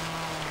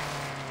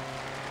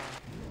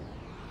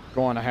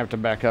 Going to have to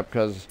back up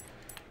because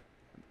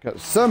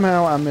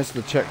somehow I missed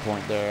the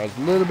checkpoint there. I was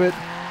a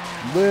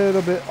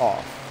little bit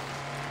off.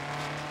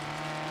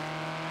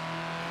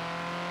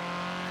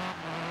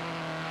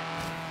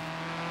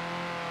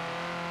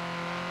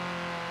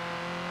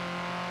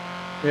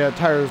 Yeah,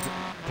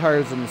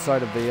 tires on the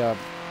side of the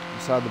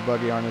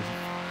buggy aren't as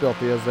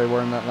filthy as they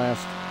were in that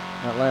last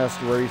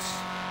race,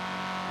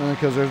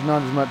 because there's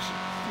not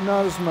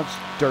as much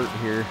dirt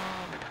here.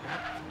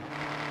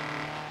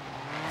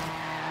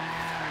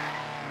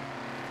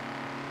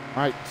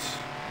 Alright,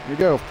 here we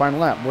go, final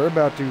lap. We're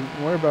about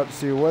to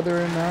see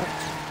whether or not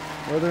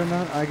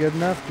I get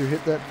enough to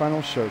hit that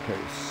final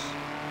showcase.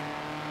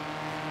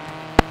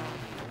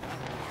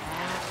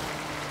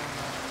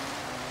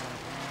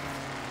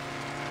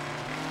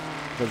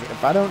 Because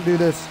if I don't do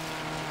this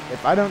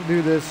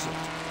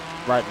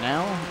right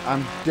now,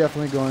 I'm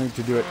definitely going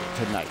to do it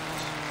tonight.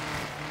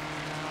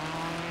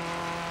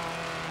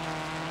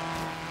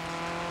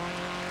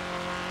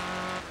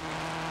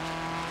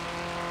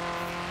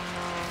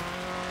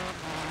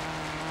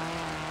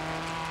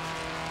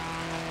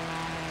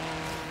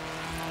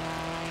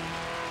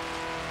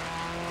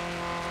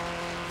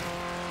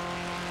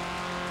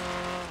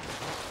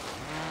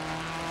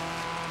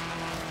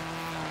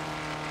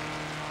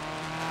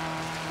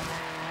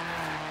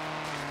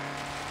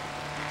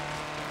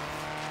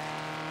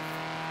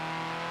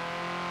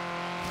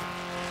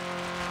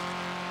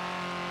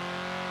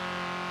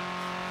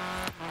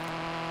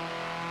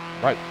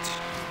 Right.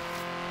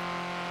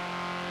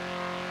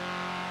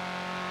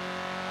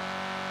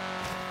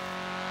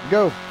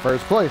 Go.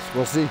 First place.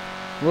 We'll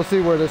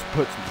see where this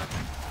puts me.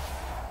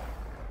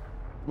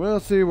 We'll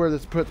see where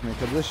this puts me,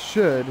 because this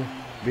should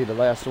be the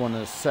last one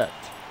that's set.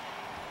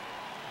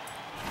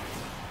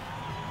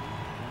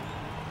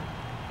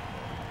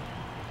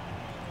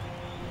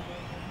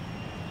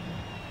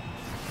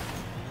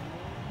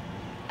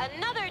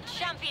 Another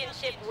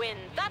championship win.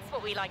 That's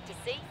what we like to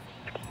see.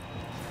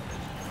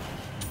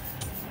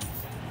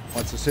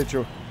 What's the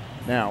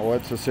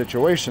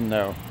situation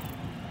though?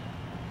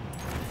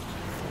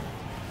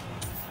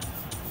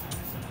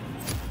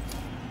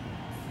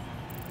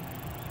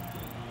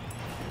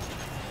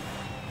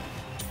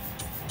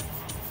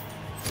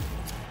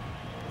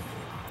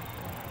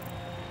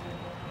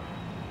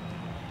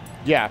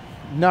 Yeah,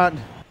 not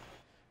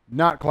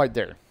quite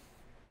there.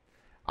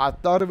 I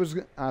thought it was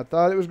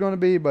going to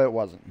be, but it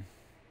wasn't.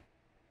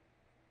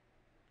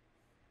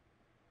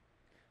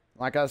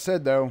 Like I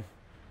said though,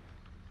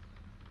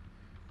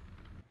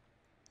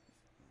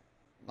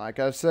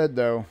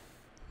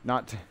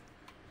 not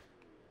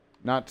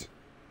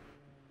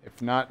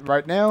if not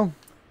right now,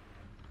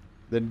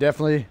 then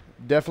definitely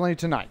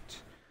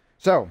tonight.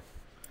 So,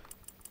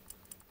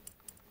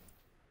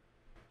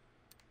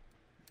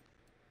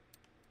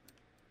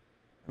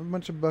 a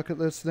bunch of bucket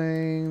list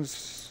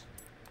things.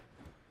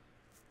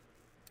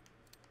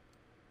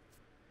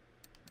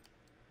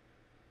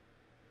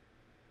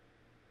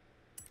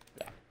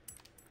 Yeah.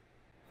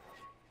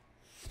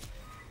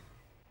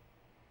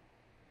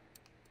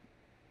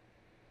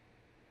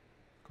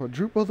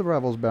 Quadruple the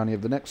Rivals bounty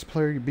of the next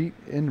player you beat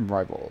in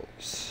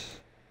Rivals.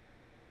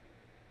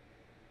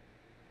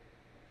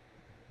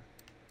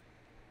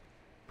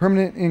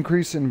 Permanent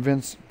increase in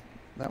events.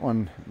 That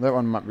one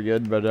might be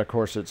good, but of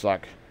course it's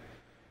like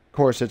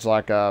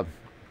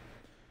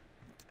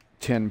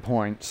 10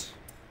 points.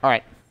 All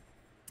right.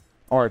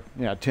 Or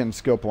yeah, 10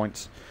 skill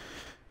points.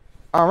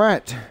 All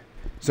right.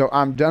 So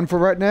I'm done for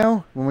right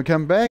now. When we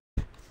come back,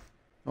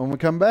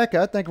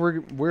 I think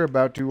we're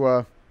about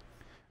to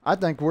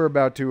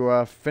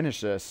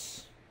finish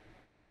this.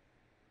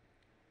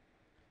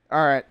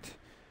 All right.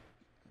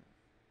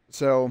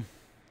 So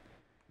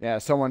yeah,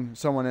 someone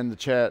in the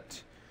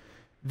chat.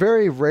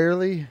 Very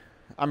rarely,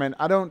 I mean,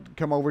 I don't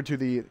come over to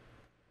the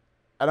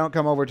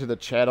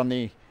chat on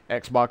the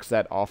Xbox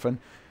that often.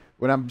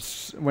 When I'm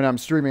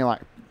streaming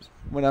like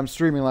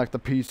the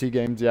PC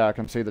games, yeah, I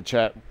can see the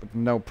chat with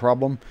no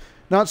problem.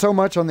 Not so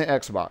much on the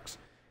Xbox.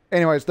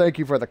 Anyways, thank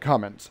you for the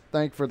comments.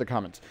 But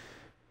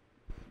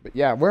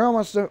yeah, we're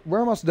almost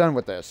done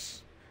with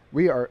this.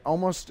 We are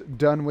almost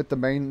done with the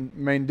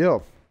main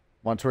deal.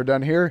 Once we're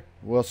done here,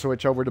 we'll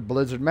switch over to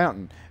Blizzard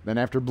Mountain. Then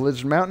after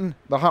Blizzard Mountain,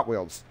 the Hot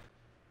Wheels.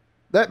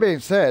 That being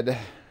said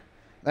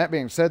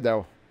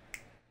though,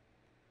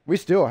 we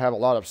still have a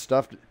lot of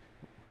stuff.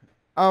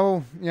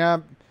 Oh yeah.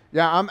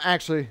 I'm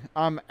actually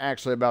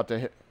about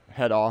to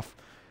head off.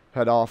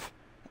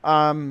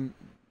 I'm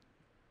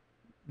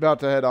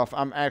about to head off.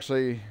 I'm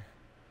actually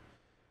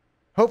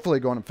hopefully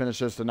going to finish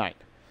this tonight.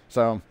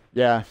 So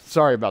yeah,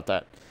 sorry about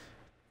that.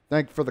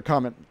 Thank you for the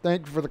comment.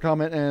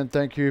 And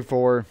thank you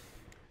for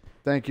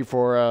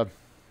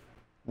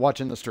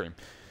watching the stream.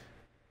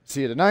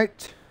 See you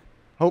tonight.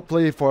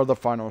 Hopefully for the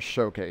final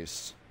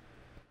showcase.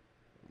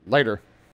 Later.